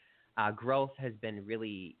 my growth has been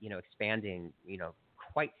really, expanding,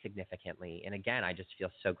 quite significantly. And again, I just feel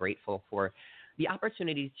so grateful for the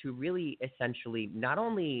opportunities to really essentially not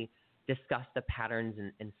only discuss the patterns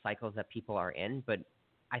and cycles that people are in, but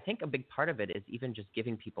I think a big part of it is even just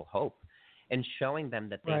giving people hope and showing them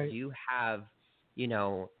that they do have,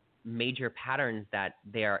 major patterns that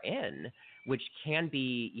they are in, which can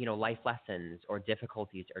be, life lessons or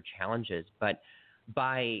difficulties or challenges. But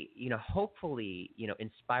by, hopefully,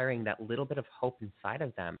 inspiring that little bit of hope inside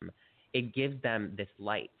of them, it gives them this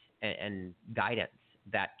light and guidance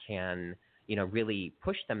that can, really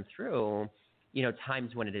push them through,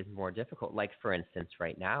 times when it is more difficult. Like, for instance,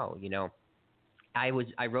 right now, I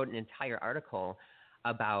wrote an entire article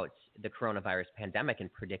about the coronavirus pandemic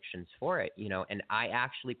and predictions for it, and I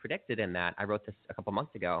actually predicted in that, I wrote this a couple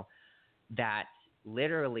months ago, that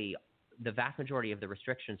literally the vast majority of the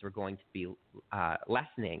restrictions were going to be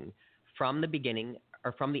lessening from the beginning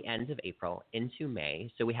or from the end of April into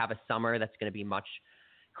May. So we have a summer that's going to be much,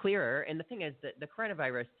 clearer. And the thing is that the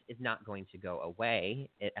coronavirus is not going to go away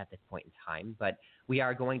at this point in time, but we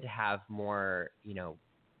are going to have more,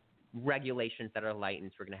 regulations that are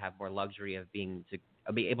lightened. We're going to have more luxury of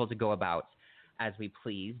be able to go about as we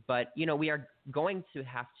please. But, we are going to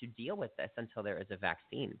have to deal with this until there is a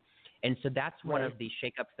vaccine. And so that's one of the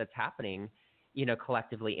shakeups that's happening,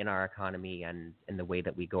 collectively in our economy and in the way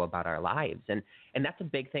that we go about our lives. And that's a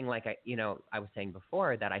big thing. Like I was saying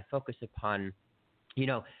before, that I focus upon,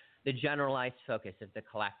 the generalized focus of the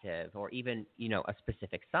collective, or even, a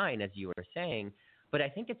specific sign, as you were saying. But I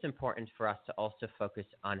think it's important for us to also focus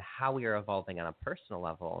on how we are evolving on a personal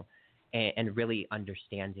level, and really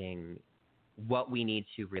understanding what we need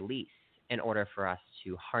to release in order for us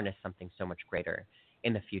to harness something so much greater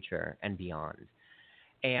in the future and beyond.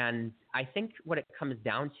 And I think what it comes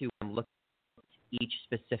down to when looking at each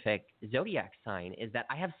specific zodiac sign is that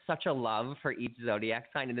I have such a love for each zodiac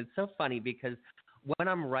sign. And it's so funny because when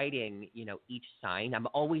I'm writing, each sign, I'm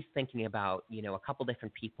always thinking about, a couple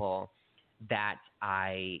different people that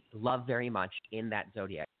I love very much in that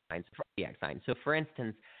zodiac sign. So for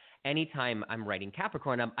instance, anytime I'm writing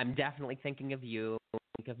Capricorn, I'm definitely thinking of you,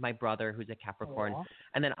 think of my brother who's a Capricorn,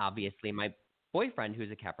 and then obviously my boyfriend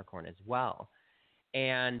who's a Capricorn as well.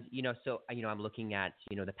 And, so, I'm looking at,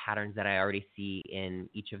 the patterns that I already see in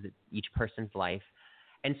each person's life.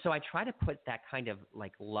 And so I try to put that kind of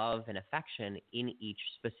like love and affection in each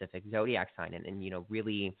specific zodiac sign and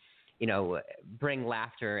really, bring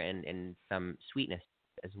laughter and some sweetness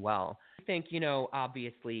as well. I think,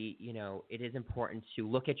 obviously, it is important to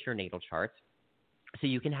look at your natal charts so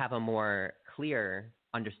you can have a more clear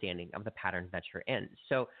understanding of the patterns that you're in.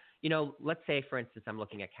 So, let's say, for instance, I'm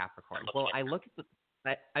looking at Capricorn. Well, I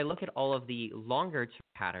look at all of the longer term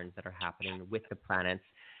patterns that are happening with the planets,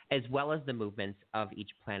 as well as the movements of each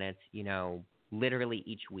planet, literally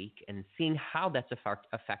each week, and seeing how that's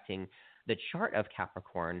affecting the chart of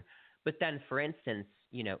Capricorn. But then, for instance,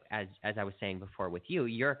 as I was saying before with you,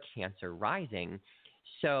 you're Cancer rising.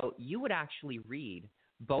 So you would actually read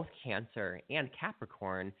both Cancer and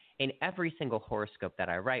Capricorn in every single horoscope that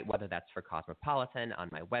I write, whether that's for Cosmopolitan, on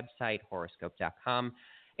my website, horoscope.com,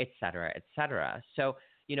 et cetera, et cetera. So,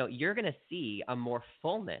 you're going to see a more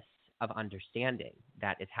fullness of understanding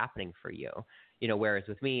that is happening for you. Whereas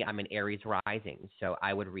with me, I'm an Aries rising. So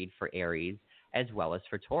I would read for Aries as well as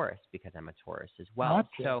for Taurus because I'm a Taurus as well.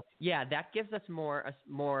 Okay. So yeah, that gives us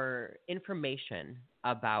more information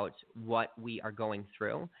about what we are going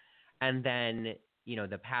through. And then,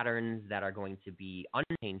 the patterns that are going to be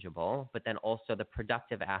unchangeable, but then also the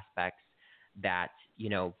productive aspects that,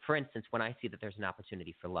 for instance, when I see that there's an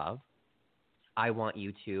opportunity for love, I want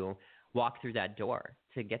you to walk through that door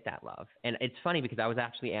to get that love. And it's funny because I was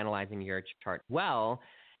actually analyzing your chart well.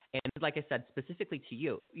 And like I said, specifically to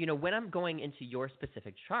you, when I'm going into your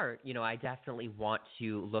specific chart, I definitely want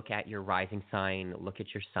to look at your rising sign, look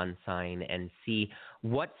at your sun sign, and see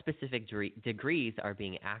what specific degrees are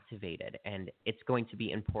being activated. And it's going to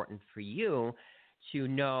be important for you to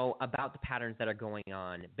know about the patterns that are going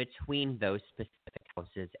on between those specific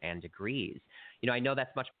houses and degrees. I know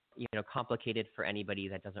that's much complicated for anybody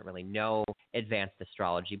that doesn't really know advanced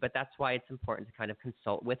astrology, but that's why it's important to kind of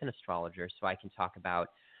consult with an astrologer so I can talk about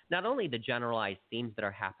not only the generalized themes that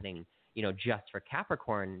are happening, just for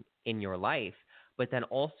Capricorn in your life, but then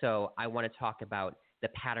also I want to talk about the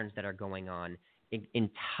patterns that are going on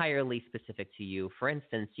entirely specific to you. For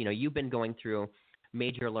instance, you've been going through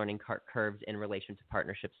major learning curves in relation to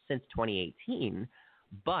partnerships since 2018,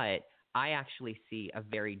 but I actually see a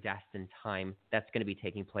very destined time that's going to be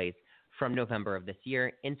taking place from November of this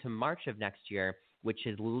year into March of next year, which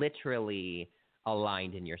is literally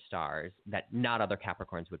aligned in your stars that not other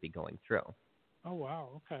Capricorns would be going through. Oh,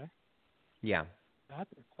 wow. Okay. Yeah. That's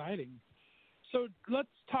exciting. So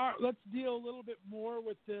let's deal a little bit more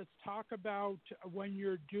with this. Talk about when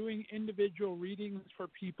you're doing individual readings for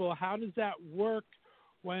people. How does that work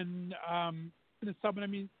when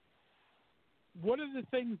someone, what are the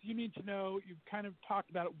things you need to know? You've kind of talked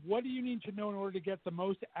about it. What do you need to know in order to get the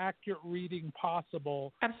most accurate reading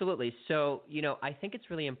possible? Absolutely. So, I think it's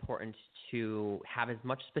really important to have as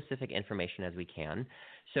much specific information as we can.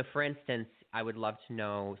 So, for instance, I would love to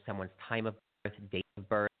know someone's time of birth, date of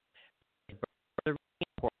birth,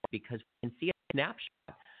 because we can see a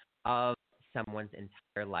snapshot of someone's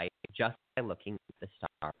entire life just by looking at the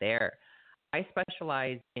star there. I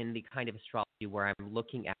specialize in the kind of astrology where I'm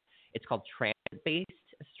looking at, it's called transit-based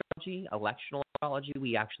astrology, electional astrology.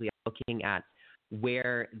 We actually are looking at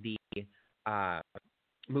where the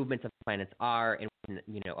movements of planets are and when,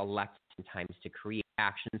 election times to create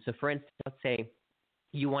action. So, for instance, let's say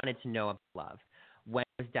you wanted to know about love, when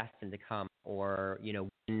it was destined to come, or, you know,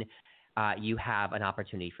 when you have an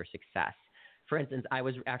opportunity for success. For instance, I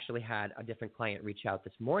actually had a different client reach out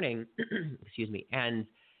this morning, excuse me, and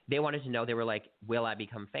they wanted to know, they were like, will I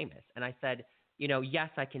become famous? And I said, you know, yes,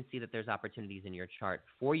 I can see that there's opportunities in your chart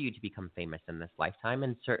for you to become famous in this lifetime,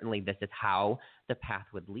 and certainly this is how the path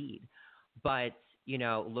would lead. But, you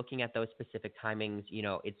know, looking at those specific timings, you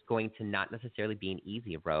know, it's going to not necessarily be an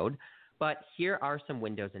easy road. But here are some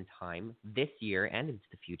windows in time this year and into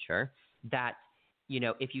the future that, you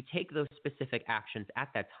know, if you take those specific actions at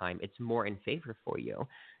that time, it's more in favor for you.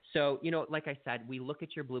 So, you know, like I said, we look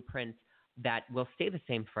at your blueprint that will stay the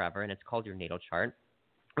same forever, and it's called your natal chart,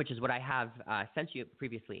 which is what I have sent you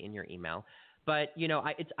previously in your email. But, you know,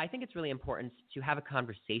 I think it's really important to have a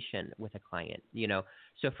conversation with a client, you know.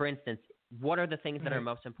 So, for instance, what are the things that are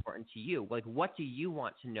most important to you? Like, what do you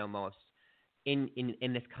want to know most in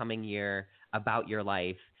this coming year about your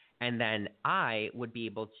life? And then I would be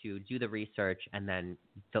able to do the research and then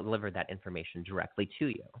deliver that information directly to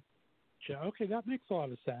you. Okay, that makes a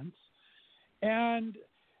lot of sense. And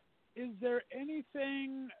is there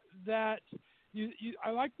anything that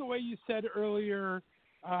I like the way you said earlier,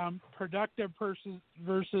 productive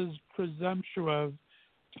versus presumptuous.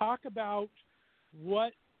 Talk about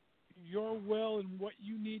what your will and what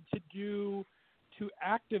you need to do to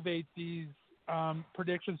activate these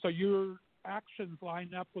predictions, so your actions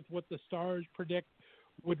line up with what the stars predict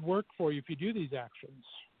would work for you if you do these actions.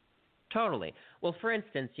 Totally. Well, for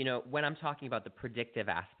instance, you know, when I'm talking about the predictive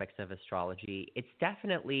aspects of astrology, it's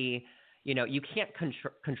definitely, you know, you can't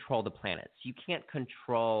control the planets. You can't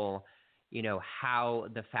control, you know, how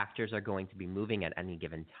the factors are going to be moving at any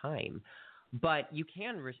given time. But you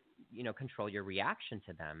can, you know, control your reaction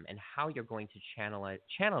to them and how you're going to channel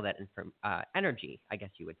that energy, I guess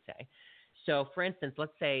you would say. So, for instance,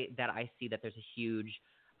 let's say that I see that there's a huge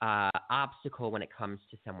obstacle when it comes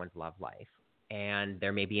to someone's love life, and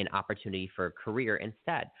there may be an opportunity for a career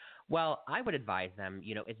instead. Well, I would advise them,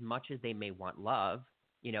 you know, as much as they may want love,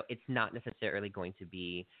 you know, it's not necessarily going to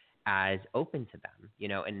be as open to them, you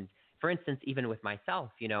know. And for instance, even with myself,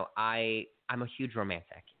 you know, I'm a huge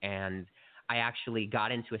romantic, and I actually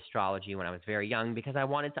got into astrology when I was very young because I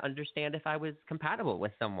wanted to understand if I was compatible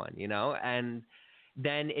with someone, you know. And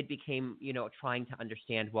then it became, you know, trying to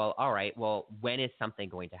understand, well, all right, well, when is something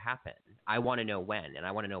going to happen? I want to know when, and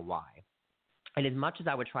I want to know why. And as much as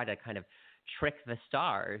I would try to kind of trick the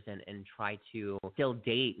stars and try to still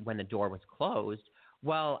date when the door was closed,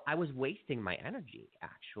 well, I was wasting my energy,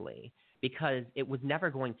 actually, because it was never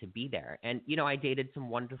going to be there. And, you know, I dated some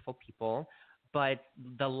wonderful people, but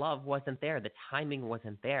the love wasn't there. The timing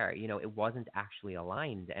wasn't there. You know, it wasn't actually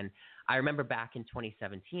aligned. And I remember back in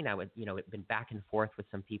 2017, I would, you know, been back and forth with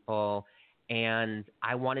some people, and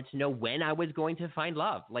I wanted to know when I was going to find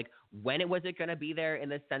love. Like, when was it going to be there, in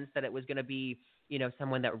the sense that it was going to be, you know,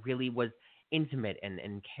 someone that really was intimate and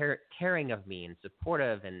caring of me and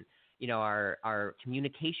supportive, and, you know, our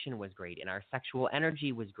communication was great and our sexual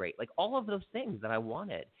energy was great. Like, all of those things that I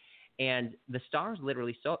wanted. And the stars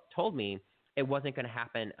literally told me it wasn't going to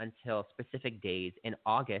happen until specific days in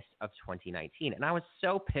August of 2019. And I was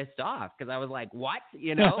so pissed off because I was like, what?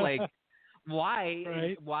 You know, like,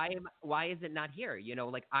 why? Right. Why is it not here? You know,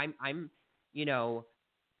 like, I'm, you know,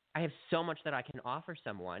 I have so much that I can offer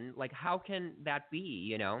someone. Like, how can that be,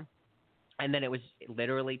 you know? And then it was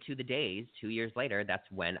literally to the days, 2 years later, that's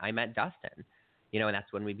when I met Dustin, you know, and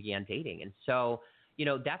that's when we began dating. And so, you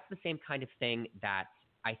know, that's the same kind of thing that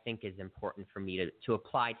I think is important for me to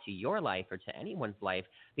apply to your life or to anyone's life,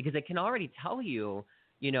 because it can already tell you,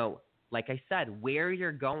 you know, like I said, where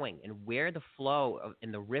you're going and where the flow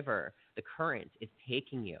in the river, the current, is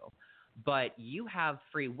taking you. But you have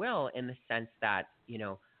free will in the sense that, you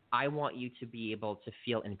know, I want you to be able to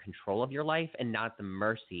feel in control of your life and not at the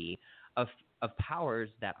mercy of powers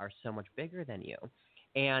that are so much bigger than you.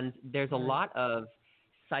 And there's a lot of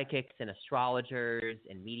psychics and astrologers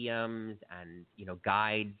and mediums and, you know,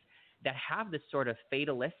 guides that have this sort of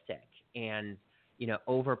fatalistic and, you know,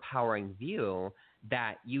 overpowering view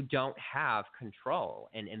that you don't have control.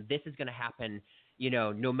 And this is going to happen, you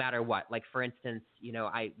know, no matter what. Like, for instance, you know,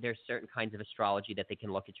 there's certain kinds of astrology that they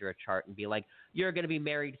can look at your chart and be like, you're going to be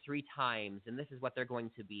married 3 times and this is what they're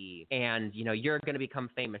going to be. And, you know, you're going to become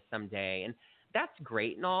famous someday. And that's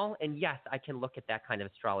great and all. And yes, I can look at that kind of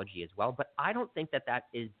astrology as well. But I don't think that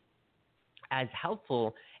is as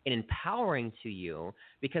helpful and empowering to you,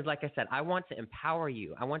 because, like I said, I want to empower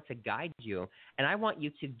you. I want to guide you. And I want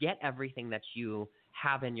you to get everything that you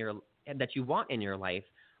have that you want in your life,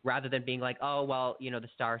 rather than being like, oh, well, you know, the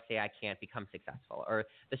stars say I can't become successful, or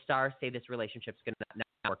the stars say this relationship's going to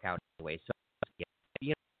not work out anyway. So, you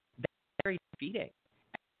know, that's very defeating.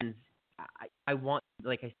 And, I want,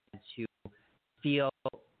 like I said, to feel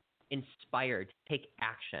inspired to take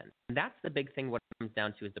action. And that's the big thing. What it comes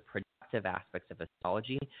down to is the productive aspects of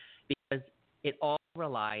astrology, because it all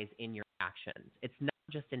relies in your actions. It's not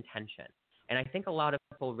just intention. And I think a lot of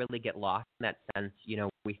people really get lost in that sense.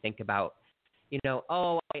 We think about,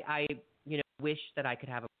 I wish that I could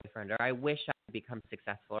have a boyfriend, or I wish I could become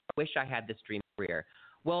successful, or I wish I had this dream career.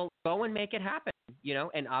 Well, go and make it happen,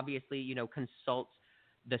 and obviously, consult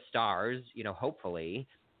the stars, hopefully,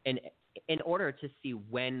 and in order to see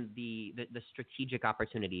when the strategic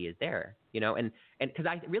opportunity is there, and because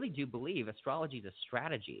I really do believe astrology is a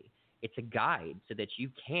strategy. It's a guide so that you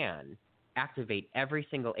can activate every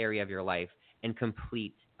single area of your life in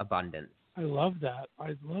complete abundance. I love that.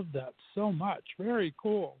 I love that so much. Very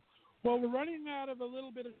cool. Well, we're running out of a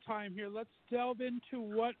little bit of time here. Let's delve into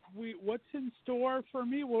what's in store for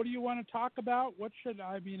me. What do you want to talk about?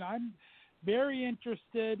 I'm very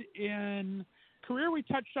interested in career. We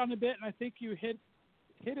touched on a bit, and I think you hit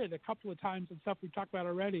it a couple of times and stuff we've talked about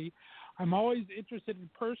already. I'm always interested in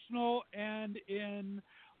personal and in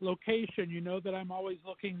location. You know that I'm always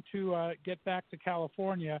looking to get back to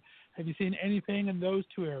California. Have you seen anything in those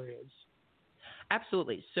two areas?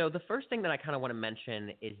 Absolutely. So the first thing that I kind of want to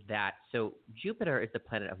mention is that, so Jupiter is the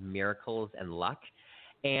planet of miracles and luck,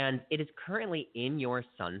 and it is currently in your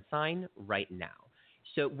sun sign right now.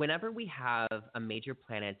 So whenever we have a major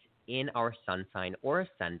planet in our sun sign or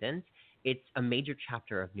ascendant, it's a major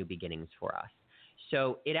chapter of new beginnings for us.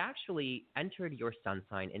 So it actually entered your sun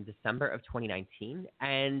sign in December of 2019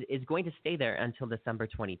 and is going to stay there until December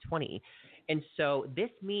 2020. And so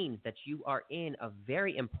this means that you are in a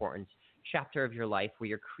very important chapter of your life where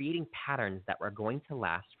you're creating patterns that are going to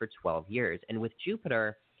last for 12 years. And with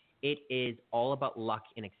Jupiter, it is all about luck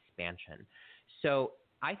and expansion. So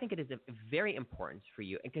I think it is very important for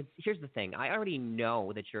you, because here's the thing. I already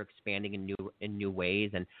know that you're expanding in new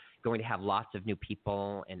ways and going to have lots of new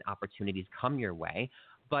people and opportunities come your way.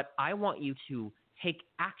 But I want you to take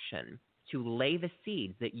action to lay the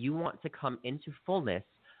seeds that you want to come into fullness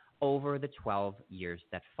over the 12 years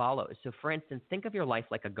that follow. So for instance, think of your life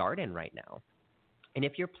like a garden right now. And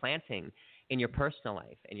if you're planting in your personal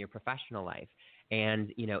life, in your professional life,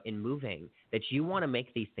 and in moving, that you want to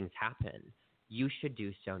make these things happen, you should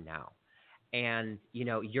do so now. And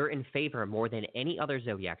you're in favor more than any other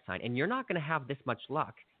zodiac sign, and you're not going to have this much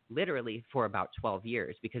luck literally for about 12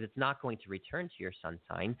 years, because it's not going to return to your sun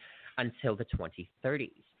sign until the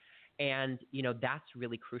 2030s. And that's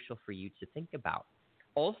really crucial for you to think about.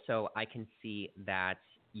 Also, I can see that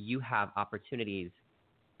you have opportunities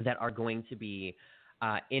that are going to be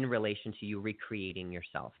in relation to you recreating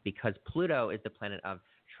yourself, because Pluto is the planet of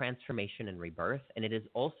transformation and rebirth, and it is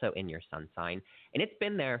also in your sun sign. And it's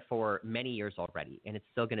been there for many years already, and it's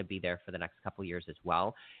still going to be there for the next couple years as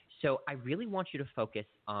well. So I really want you to focus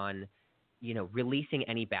on, releasing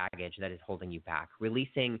any baggage that is holding you back,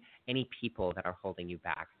 releasing any people that are holding you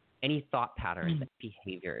back, any thought patterns,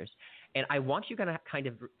 behaviors. And I want you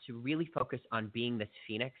to really focus on being this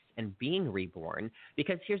phoenix and being reborn,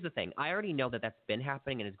 because here's the thing. I already know that that's been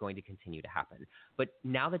happening and is going to continue to happen. But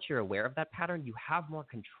now that you're aware of that pattern, you have more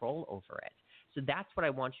control over it. So that's what I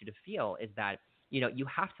want you to feel, is that, you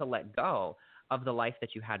have to let go of the life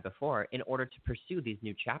that you had before in order to pursue these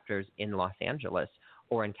new chapters in Los Angeles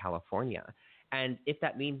or in California. And if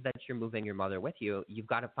that means that you're moving your mother with you, you've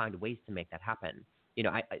got to find ways to make that happen.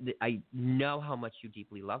 I know how much you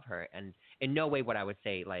deeply love her, and in no way would I would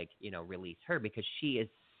say release her, because she is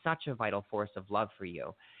such a vital force of love for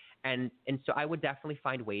you. And so I would definitely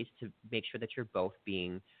find ways to make sure that you're both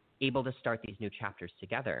being able to start these new chapters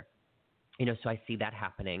together. So I see that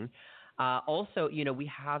happening. Also, we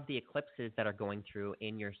have the eclipses that are going through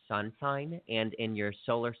in your sun sign and in your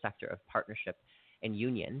solar sector of partnership and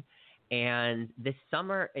union. And this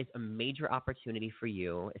summer is a major opportunity for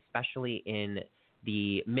you, especially in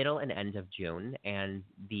the middle and end of June, and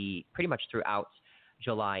pretty much throughout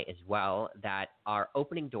July as well, that are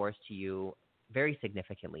opening doors to you very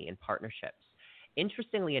significantly in partnerships.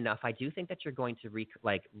 Interestingly enough, I do think that you're going to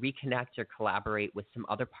reconnect or collaborate with some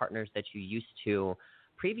other partners that you used to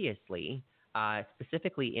previously,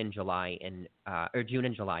 specifically in July or June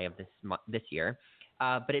and July of this year.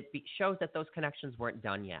 But it shows that those connections weren't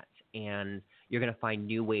done yet, and you're going to find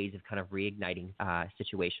new ways of kind of reigniting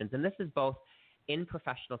situations. And this is both in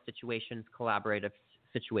professional situations, collaborative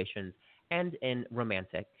situations, and in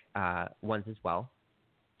romantic ones as well.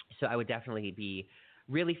 So I would definitely be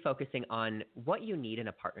really focusing on what you need in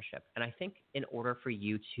a partnership. And I think in order for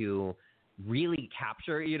you to really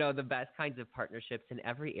capture, the best kinds of partnerships in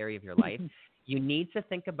every area of your life, you need to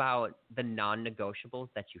think about the non-negotiables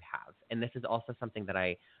that you have. And this is also something that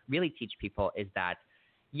I really teach people is that,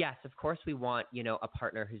 yes, of course we want, a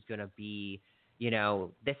partner who's going to be,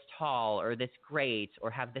 this tall or this great or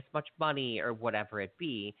have this much money or whatever it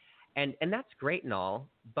be. And that's great and all,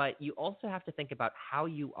 but you also have to think about how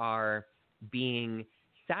you are being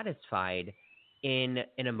satisfied in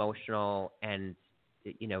an emotional and,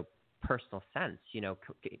 personal sense.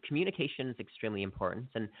 Communication is extremely important.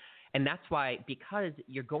 And that's why, because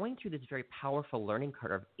you're going through this very powerful learning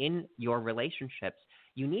curve in your relationships,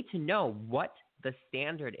 you need to know what the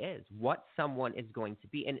standard is, what someone is going to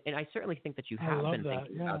be. And I certainly think that you have been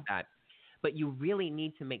thinking about that. But you really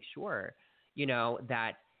need to make sure,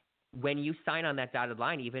 that when you sign on that dotted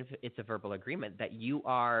line, even if it's a verbal agreement, that you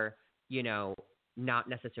are, not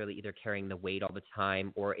necessarily either carrying the weight all the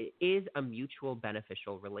time, or it is a mutual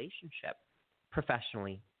beneficial relationship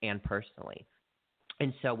professionally and personally.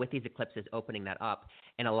 And so with these eclipses opening that up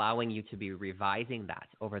and allowing you to be revising that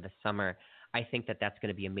over the summer, I think that that's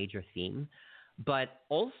going to be a major theme. But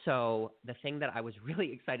also the thing that I was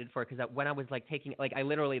really excited for, because when I was the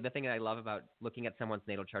thing that I love about looking at someone's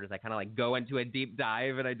natal chart is I kind of go into a deep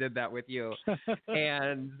dive, and I did that with you.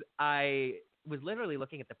 And I was literally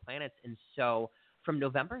looking at the planets. And so from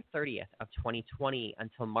November 30th of 2020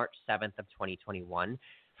 until March 7th of 2021,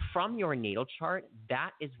 from your natal chart,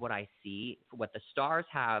 that is what I see, what the stars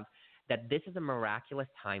have, that this is a miraculous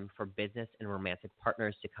time for business and romantic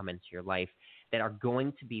partners to come into your life that are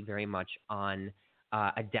going to be very much on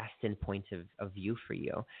a destined point of view for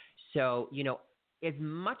you. So, as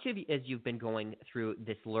much as you've been going through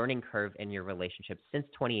this learning curve in your relationship since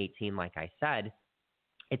 2018, like I said,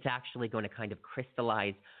 it's actually going to kind of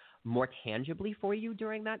crystallize more tangibly for you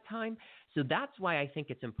during that time. So that's why I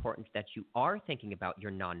think it's important that you are thinking about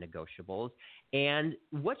your non-negotiables and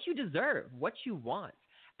what you deserve, what you want,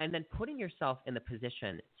 and then putting yourself in the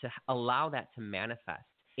position to allow that to manifest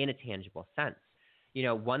in a tangible sense.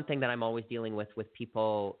 One thing that I'm always dealing with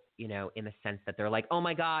people, in the sense that they're like, oh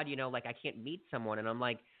my God, I can't meet someone. And I'm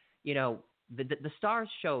like, the stars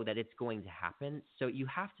show that it's going to happen. So you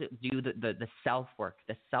have to do the self-work,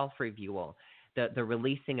 the self-review, the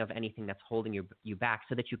releasing of anything that's holding you back,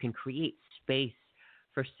 so that you can create space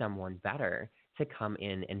for someone better to come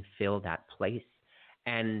in and fill that place.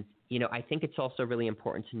 And, I think it's also really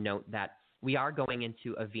important to note that we are going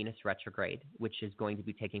into a Venus retrograde, which is going to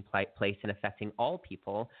be taking place and affecting all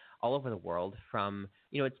people all over the world from,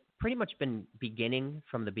 it's pretty much been beginning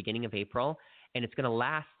from the beginning of April, and it's going to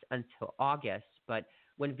last until August. But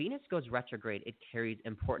when Venus goes retrograde, it carries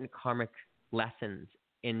important karmic lessons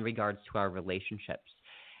in regards to our relationships.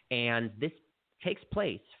 And this takes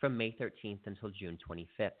place from May 13th until June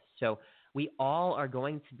 25th. So we all are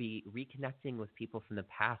going to be reconnecting with people from the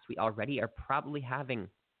past. We already are probably having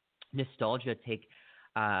nostalgia take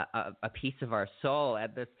a piece of our soul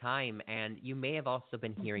at this time. And you may have also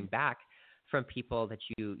been hearing back from people that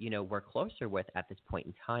you were closer with at this point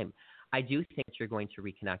in time. I do think you're going to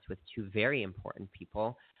reconnect with two very important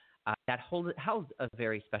people that held a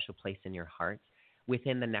very special place in your heart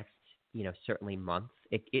within the next, certainly month.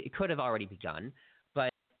 It could have already begun,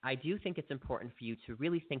 but I do think it's important for you to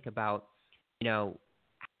really think about,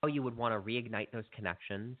 how you would want to reignite those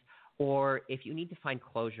connections, or if you need to find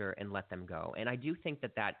closure and let them go. And I do think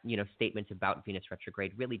that statement about Venus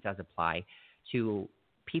retrograde really does apply to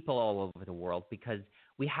people all over the world, because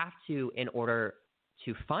we have to, in order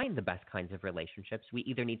to find the best kinds of relationships, we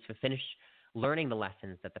either need to finish learning the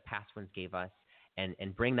lessons that the past ones gave us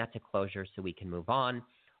and bring that to closure so we can move on,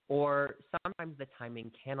 or sometimes the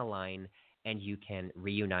timing can align and you can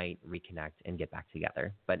reunite, reconnect, and get back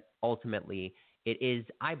together. But ultimately, it is,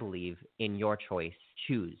 I believe, in your choice.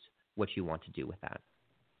 Choose what you want to do with that.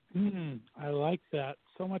 I like that.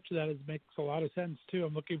 So much of that makes a lot of sense, too.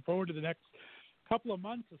 I'm looking forward to the next couple of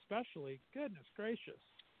months especially. Goodness gracious.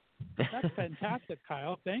 That's fantastic,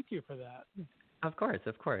 Kyle. Thank you for that. Of course,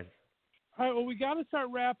 of course. All right, well, we got to start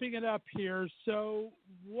wrapping it up here. So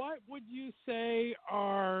what would you say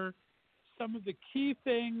are some of the key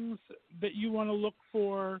things that you want to look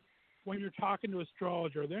for when you're talking to an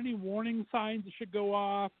astrologer? Are there any warning signs that should go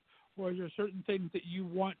off, or are there certain things that you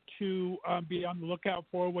want to be on the lookout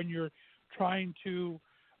for when you're trying to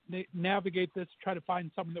navigate this, try to find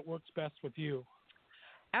someone that works best with you?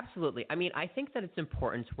 Absolutely. I mean, I think that it's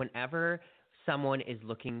important whenever someone is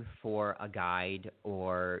looking for a guide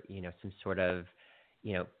or, some sort of,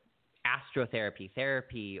 astrotherapy,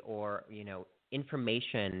 therapy, or,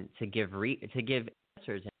 information to give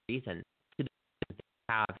answers and reason to the things that you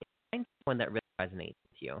have, find someone that really resonates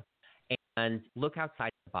with you. and look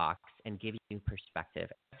outside the box and give you perspective.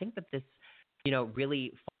 I think that this,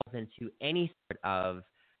 really falls into any sort of,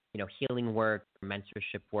 healing work,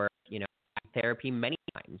 mentorship work, therapy many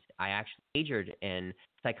times. I actually majored in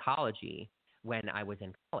psychology when I was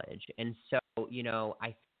in college. And so, I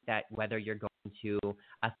think that whether you're going to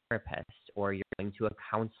a therapist or you're going to a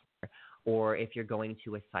counselor or if you're going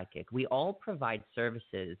to a psychic, we all provide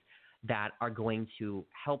services that are going to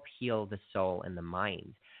help heal the soul and the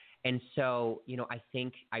mind. And so, I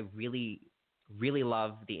think I really, really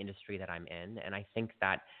love the industry that I'm in. And I think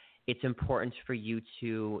that it's important for you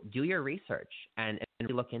to do your research and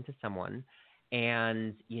look into someone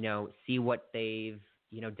and, see what they've,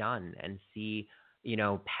 done and see,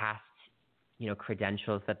 past,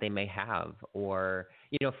 credentials that they may have. Or,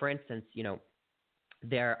 for instance,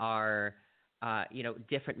 there are,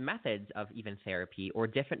 different methods of even therapy or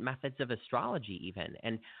different methods of astrology even.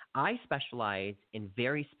 And I specialize in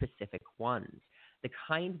very specific ones. The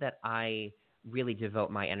kind that I really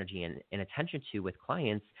devote my energy and attention to with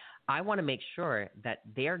clients, I want to make sure that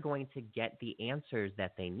they're going to get the answers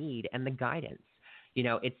that they need and the guidance.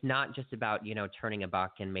 It's not just about, turning a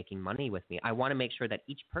buck and making money with me. I want to make sure that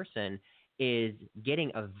each person is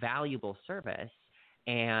getting a valuable service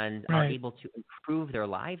and are able to improve their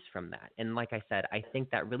lives from that. And like I said, I think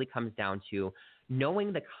that really comes down to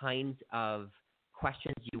knowing the kinds of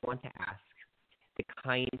questions you want to ask, the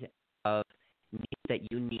kind of needs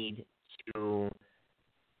that you need to,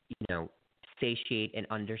 satiate and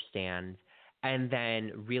understand, and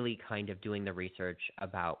then really kind of doing the research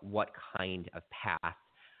about what kind of path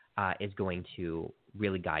is going to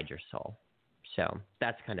really guide your soul. So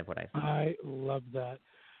that's kind of what I think. I love that.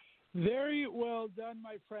 Very well done,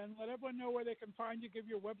 my friend. Let everyone know where they can find you. Give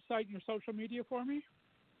your website and your social media for me.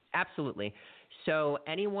 Absolutely. So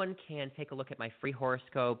anyone can take a look at my free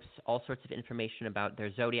horoscopes, all sorts of information about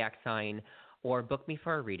their zodiac sign, or book me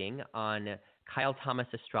for a reading on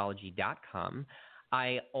KyleThomasAstrology.com.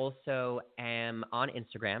 I also am on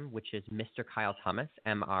Instagram, which is Mr. Kyle Thomas,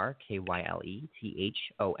 MrKyleThomas.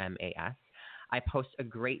 I post a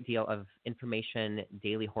great deal of information,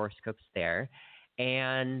 daily horoscopes there.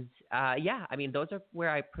 And those are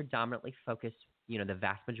where I predominantly focus, the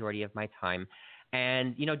vast majority of my time.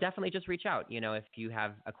 And, definitely just reach out, if you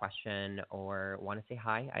have a question or want to say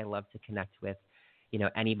hi. I love to connect with,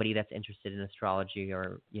 anybody that's interested in astrology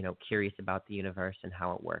or, curious about the universe and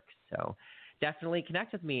how it works. So definitely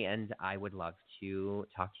connect with me, and I would love to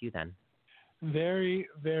talk to you then. Very,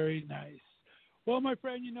 very nice. Well, my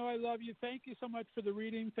friend, I love you. Thank you so much for the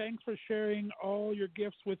reading. Thanks for sharing all your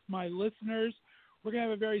gifts with my listeners. We're going to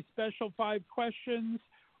have a very special 5 questions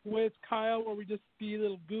with Kyle where we just be a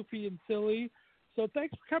little goofy and silly. So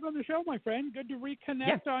thanks for coming on the show, my friend. Good to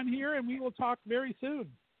reconnect on here, and we will talk very soon.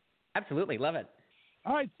 Absolutely. Love it.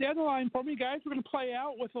 All right, stay on the line for me, guys. We're going to play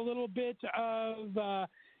out with a little bit of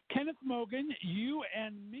Kenneth Mogan, You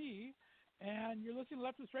and Me, and you're listening to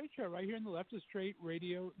Left is Straight Show right here in the Left is Straight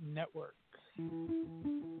Radio Network.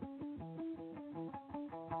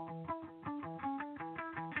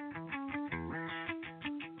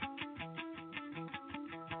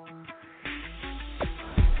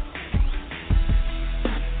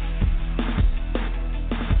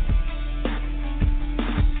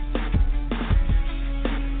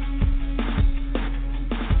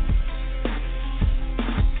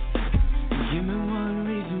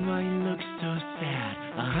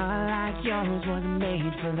 Wasn't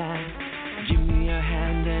made for that. Give me your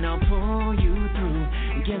hand and I'll pull you through.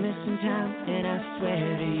 Give me some time and I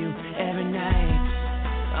swear to you, every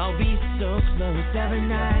night I'll be so close every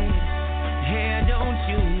night. Hey, don't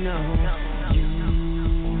you know, you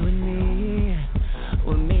and me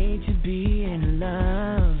were made to be in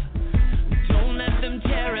love. Don't let them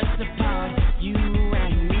tear us apart. You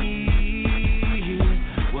and me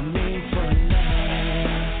were made for love.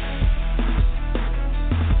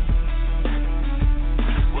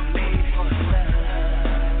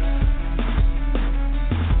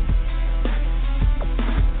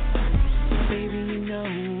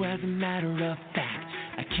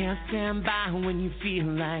 Can't stand by when you feel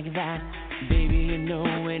like that. Baby, you know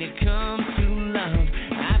when it comes to love,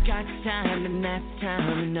 I've got time and that's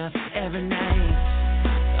time enough. Every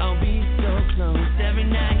night I'll be so close every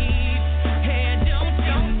night. Hey, don't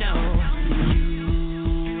you know,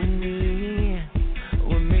 you and me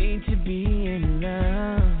were made to be in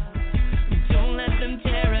love. Don't let them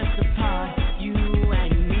tear us apart. You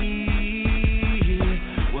and me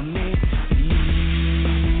were made to be.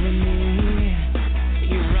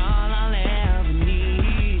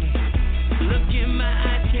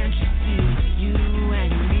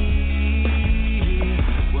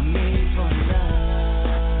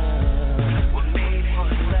 Love.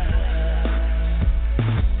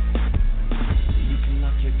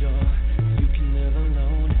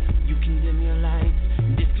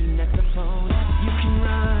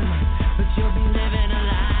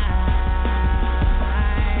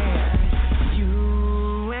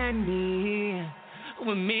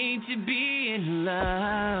 We're made to be in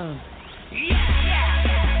love. Yeah!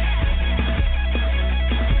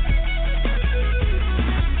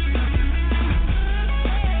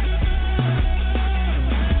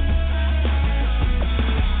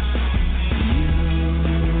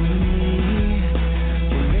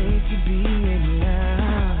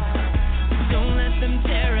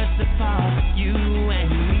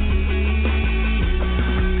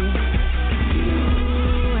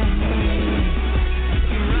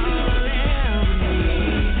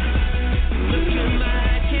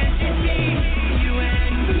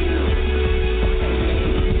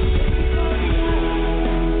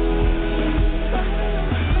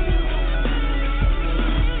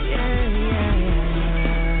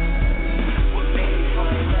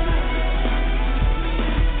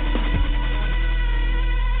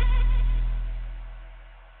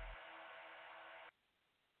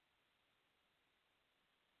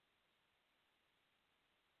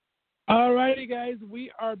 All righty, guys,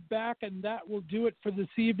 we are back, and that will do it for this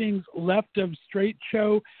evening's Left of Straight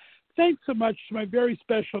show. Thanks so much to my very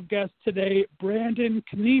special guests today, Brandon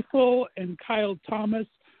Kniefel and Kyle Thomas,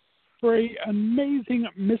 for an amazing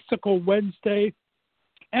Mystical Wednesday.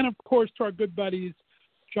 And, of course, to our good buddies,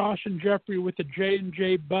 Josh and Jeffrey with the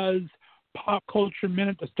J&J Buzz Pop Culture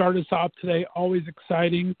Minute to start us off today. Always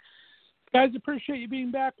exciting. Guys, appreciate you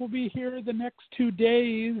being back. We'll be here the next 2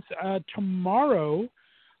 days. Tomorrow,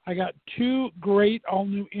 I got 2 great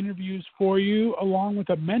all-new interviews for you, along with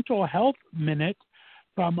a mental health minute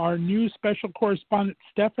from our new special correspondent,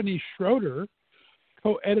 Stephanie Schroeder,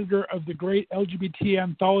 co-editor of the great LGBT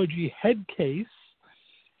anthology Headcase.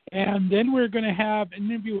 And then we're going to have an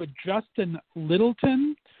interview with Justin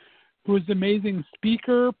Littleton, who is an amazing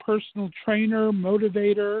speaker, personal trainer,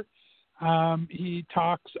 motivator. He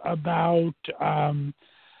talks about so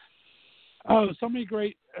many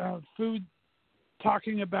great food,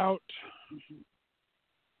 talking about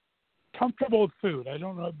comfortable with food. I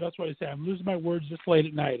don't know if that's what I say. I'm losing my words this late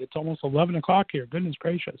at night. It's almost 11 o'clock here. Goodness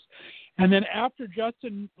gracious. And then after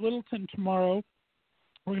Justin Littleton tomorrow,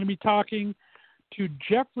 we're going to be talking to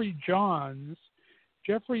Jeffrey Johns.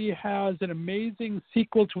 Jeffrey has an amazing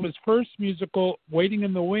sequel to his first musical, Waiting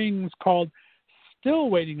in the Wings, called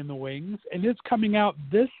Still Waiting in the Wings, and it's coming out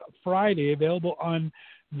this Friday, available on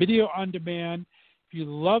video on demand. If you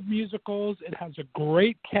love musicals, it has a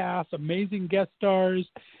great cast, amazing guest stars,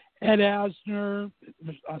 Ed Asner,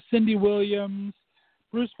 Cindy Williams,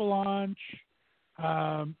 Bruce Valanche,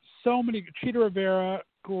 so many, Cheetah Rivera,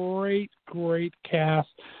 great cast.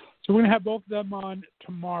 So we're going to have both of them on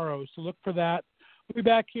tomorrow, so look for that. We'll be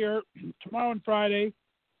back here tomorrow and Friday,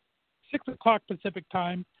 6 o'clock Pacific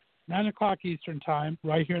time, 9 o'clock Eastern time,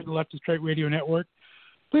 right here on the Left of Straight Radio Network.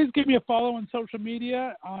 Please give me a follow on social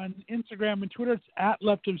media. On Instagram and Twitter, it's at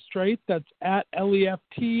Left of Straight. That's at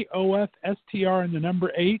LEFTOFSTR and the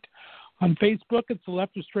number 8. On Facebook, it's the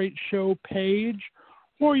Left of Straight show page.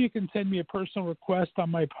 Or you can send me a personal request on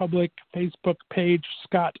my public Facebook page,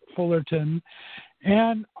 Scott Fullerton.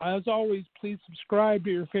 And as always, please subscribe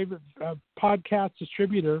to your favorite podcast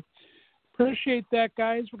distributor. Appreciate that,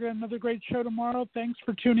 guys. We're going to have another great show tomorrow. Thanks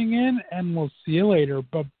for tuning in, and we'll see you later.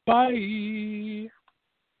 Bye-bye.